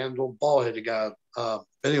guy, man, little bald-headed guy.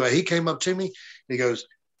 Anyway, he came up to me. He goes,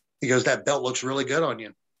 that belt looks really good on you.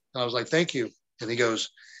 And I was like, thank you. And he goes,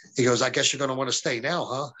 I guess you're going to want to stay now,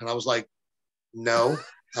 huh? And I was like, no.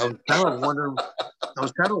 I was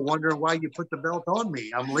kind of wondering why you put the belt on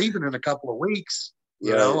me. I'm leaving in a couple of weeks.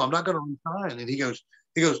 You know, I'm not going to resign. And he goes,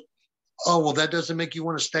 oh, well, that doesn't make you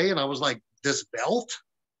want to stay. And I was like, this belt?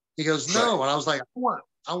 He goes, no. And I was like,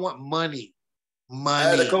 I want money. I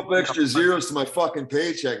had a couple extra zeros to my fucking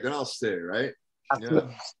paycheck, then I'll stay, right? I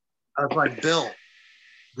was like, Bill,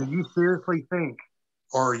 do you seriously think,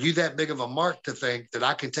 or are you that big of a mark to think that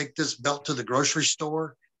I can take this belt to the grocery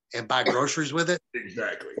store and buy groceries with it.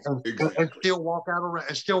 Exactly. And still walk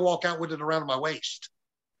out with it around my waist.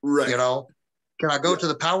 Right. You know, can I go to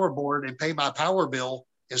the power board and pay my power bill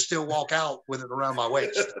and still walk out with it around my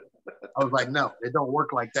waist? I was like, no, it don't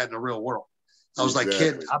work like that in the real world. I was like,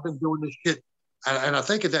 kid, I've been doing this shit. And I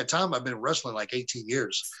think at that time I've been wrestling like 18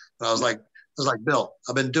 years. And I was like, Bill,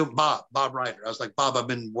 I've been doing Bob Ryder. I was like, Bob, I've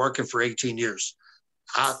been working for 18 years.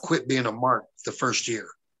 I quit being a mark the first year.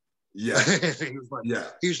 Yeah. He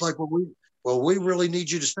was like, well, we really need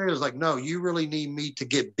you to stay. I was like, no, you really need me to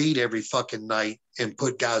get beat every fucking night and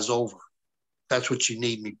put guys over. That's what you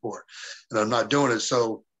need me for. And I'm not doing it.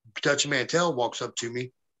 So Dutch Mantel walks up to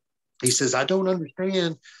me. He says, I don't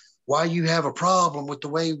understand why you have a problem with the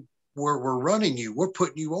way we're running you. We're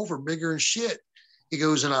putting you over bigger and shit. He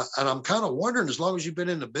goes, and I'm kind of wondering, as long as you've been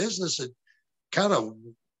in the business, it kind of,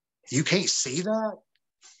 you can't see that.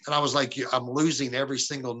 And I was like, I'm losing every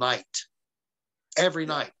single night. Every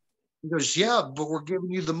night. He goes, yeah, but we're giving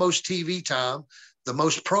you the most TV time, the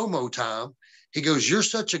most promo time. He goes, you're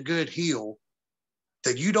such a good heel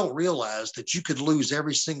that you don't realize that you could lose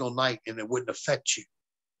every single night and it wouldn't affect you.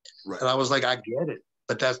 Right. And I was like, I get it,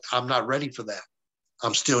 but I'm not ready for that.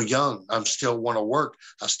 I'm still young. I still want to work.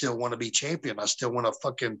 I still want to be champion. I still want to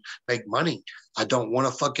fucking make money. I don't want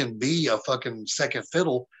to fucking be a fucking second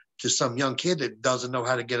fiddle to some young kid that doesn't know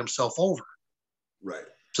how to get himself over. Right.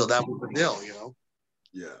 So that was the deal, you know?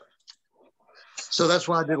 Yeah. So that's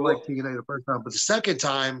why I didn't like TNA the first time. But the second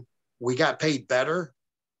time, we got paid better.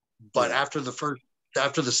 But after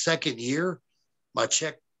the second year, my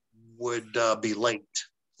check would be late,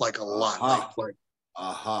 like a lot.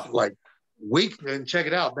 Like week, and check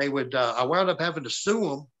it out. They would, I wound up having to sue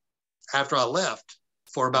them after I left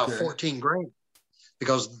for about 14 grand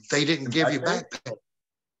because they didn't give you back pay.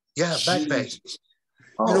 Yeah, back pay.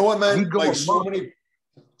 You know what, man? Like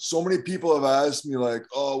so many people have asked me, like,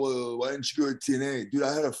 oh, well, why didn't you go to TNA? Dude,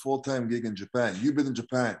 I had a full-time gig in Japan. You've been in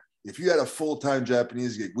Japan. If you had a full-time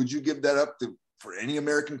Japanese gig, would you give that up for any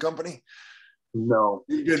American company? No.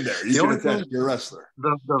 You've been there. You're a wrestler.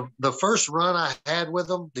 The first run I had with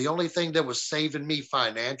them, the only thing that was saving me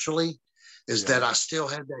financially is that I still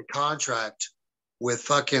had that contract with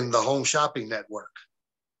fucking the Home Shopping Network.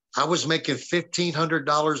 I was making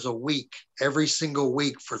 $1,500 a week every single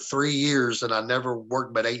week for 3 years, and I never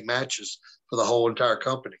worked but 8 matches for the whole entire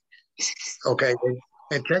company. Okay,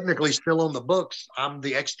 and technically still on the books. I'm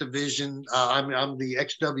the X Division. I'm the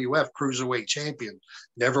XWF Cruiserweight Champion.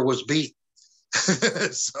 Never was beat.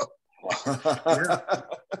 So I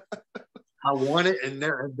won it and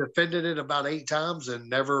defended it about 8 times and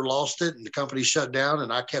never lost it. And the company shut down,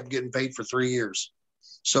 and I kept getting paid for 3 years.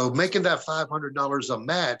 So making that $500 a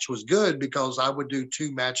match was good because I would do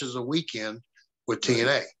 2 matches a weekend with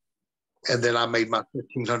TNA. And then I made my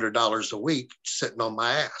 $1,500 a week sitting on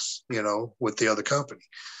my ass, you know, with the other company.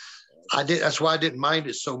 That's why I didn't mind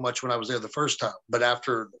it so much when I was there the first time. But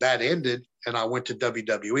after that ended and I went to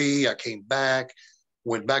WWE, I came back,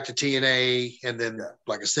 went back to TNA. And then,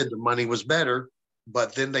 like I said, the money was better.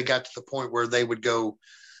 But then they got to the point where they would go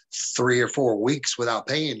 3 or 4 weeks without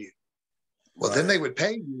paying you. Well, then they would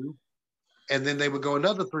pay you, and then they would go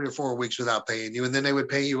another 3 or 4 weeks without paying you, and then they would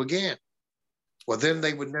pay you again. Well, then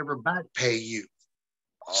they would never back pay you.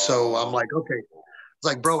 So I'm like, okay. It's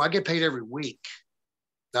like, bro, I get paid every week,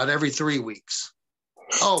 not every 3 weeks.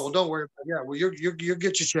 Oh, well, don't worry. Yeah, well, you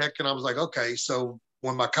get your check. And I was like, okay. So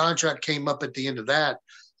when my contract came up at the end of that,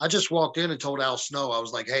 I just walked in and told Al Snow, I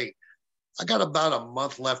was like, hey, I got about a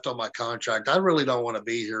month left on my contract. I really don't want to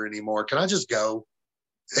be here anymore. Can I just go?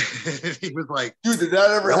 He was like, dude, did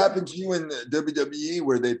that ever happen to you in the WWE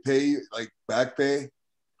where they pay like back pay?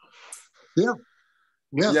 Yeah,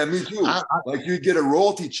 me too. Like you get a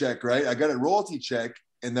royalty check, right? I got a royalty check,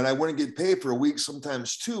 and then I wouldn't get paid for a week,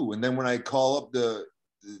 sometimes 2. And then when I call up the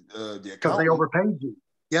account, because they overpaid you.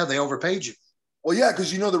 Yeah, they overpaid you. Well, yeah,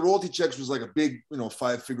 because the royalty checks was like a big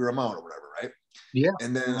 5-figure amount or whatever, right? Yeah.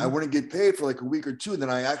 And then I wouldn't get paid for like a week or 2. And then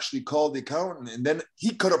I actually called the accountant, and then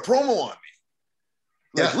he cut a promo on me.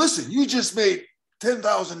 Like, listen, you just made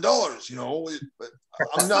 $10,000, but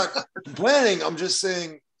I'm not complaining. I'm just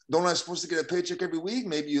saying, don't I supposed to get a paycheck every week?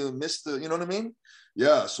 Maybe you missed you know what I mean?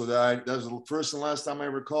 Yeah. So that was the first and last time I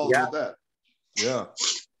ever called about that. Yeah.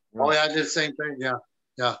 Oh, yeah, I did the same thing.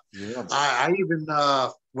 Yeah. I even,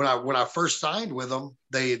 when I first signed with them,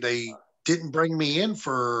 they didn't bring me in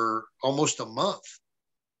for almost a month.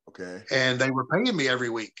 Okay. And they were paying me every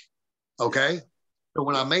week. Okay. So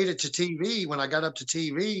when I made it to TV, when I got up to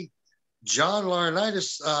TV, John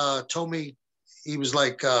Laurinaitis told me, he was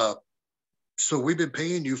like, so we've been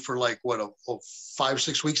paying you for like,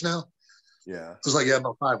 5-6 weeks now? Yeah. I was like, yeah,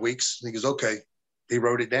 about 5 weeks. And he goes, okay. He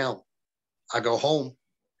wrote it down. I go home,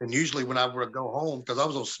 and usually when I would go home, because I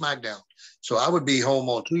was on SmackDown, so I would be home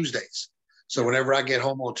on Tuesdays. So whenever I get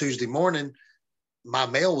home on Tuesday morning, my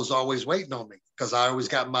mail was always waiting on me because I always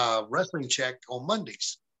got my wrestling check on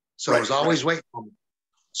Mondays. So it was always waiting on me.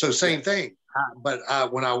 So same thing. But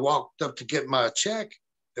when I walked up to get my check,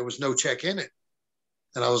 there was no check in it.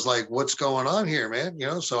 And I was like, what's going on here, man? You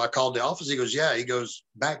know, so I called the office. He goes, yeah. He goes,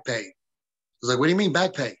 back pay. I was like, what do you mean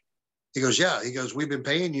back pay? He goes, yeah. He goes, we've been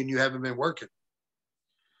paying you and you haven't been working.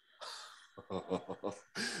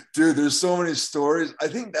 Dude, there's so many stories. I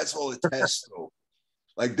think that's all the tests, though.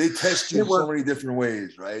 Like they test you in so many different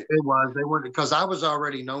ways, right? It was. They were, because I was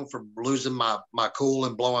already known for losing my cool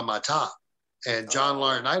and blowing my top. And John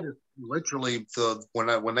Laurinaitis, literally,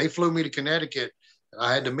 when they flew me to Connecticut, and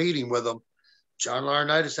I had the meeting with him. John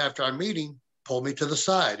Laurinaitis, after our meeting, pulled me to the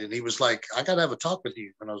side, and he was like, "I got to have a talk with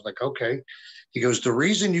you." And I was like, "Okay." He goes, "The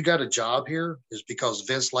reason you got a job here is because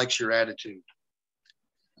Vince likes your attitude."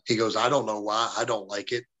 He goes, "I don't know why. I don't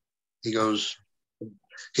like it." He goes,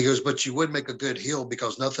 "But you would make a good heel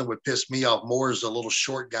because nothing would piss me off more as a little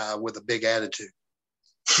short guy with a big attitude."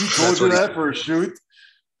 He told you that for a shoot?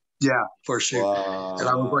 Yeah, for a shoot. Wow. And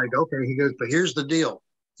I was like, "Okay." He goes, "But here's the deal.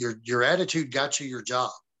 Your attitude got you your job."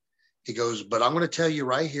 He goes, "But I'm going to tell you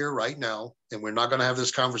right here, right now, and we're not going to have this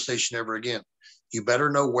conversation ever again. You better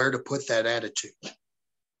know where to put that attitude."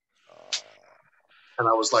 And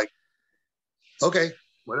I was like, "Okay,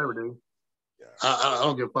 whatever, dude." Yeah. I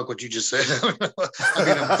don't give a fuck what you just said. I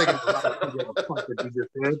mean, I'm thinking about fuck what you just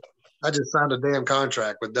said. I just signed a damn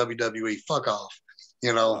contract with WWE. Fuck off,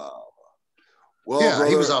 you know. Well, yeah, brother,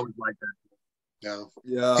 he was always like that.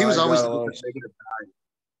 Yeah, he was always a negative guy.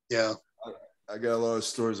 Yeah. I got a lot of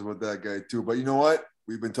stories about that guy too. But you know what?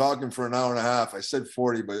 We've been talking for an hour and a half. I said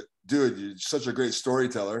 40, but dude, you're such a great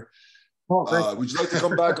storyteller. Oh, would you like to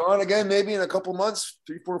come back on again, maybe in a couple months,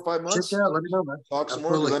 3, 4, 5 months? Yeah, let me know, man. Talk some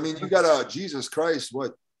more. I mean, you got a, Jesus Christ,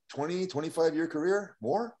 what, 20, 25-year career?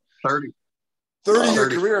 More? 30. 30-year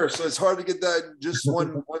career. So it's hard to get that just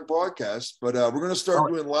one podcast. But we're going to start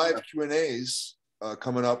doing live Q&As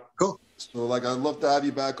coming up. Cool. So, like, I'd love to have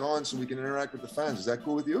you back on so we can interact with the fans. Is that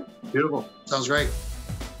cool with you? Beautiful. Sounds great.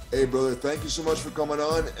 Hey, brother, thank you so much for coming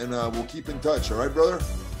on, and we'll keep in touch. All right, brother?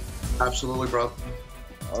 Absolutely, bro.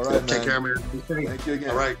 All right, Take care, man. Thank you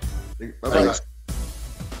again. All right. Bye-bye.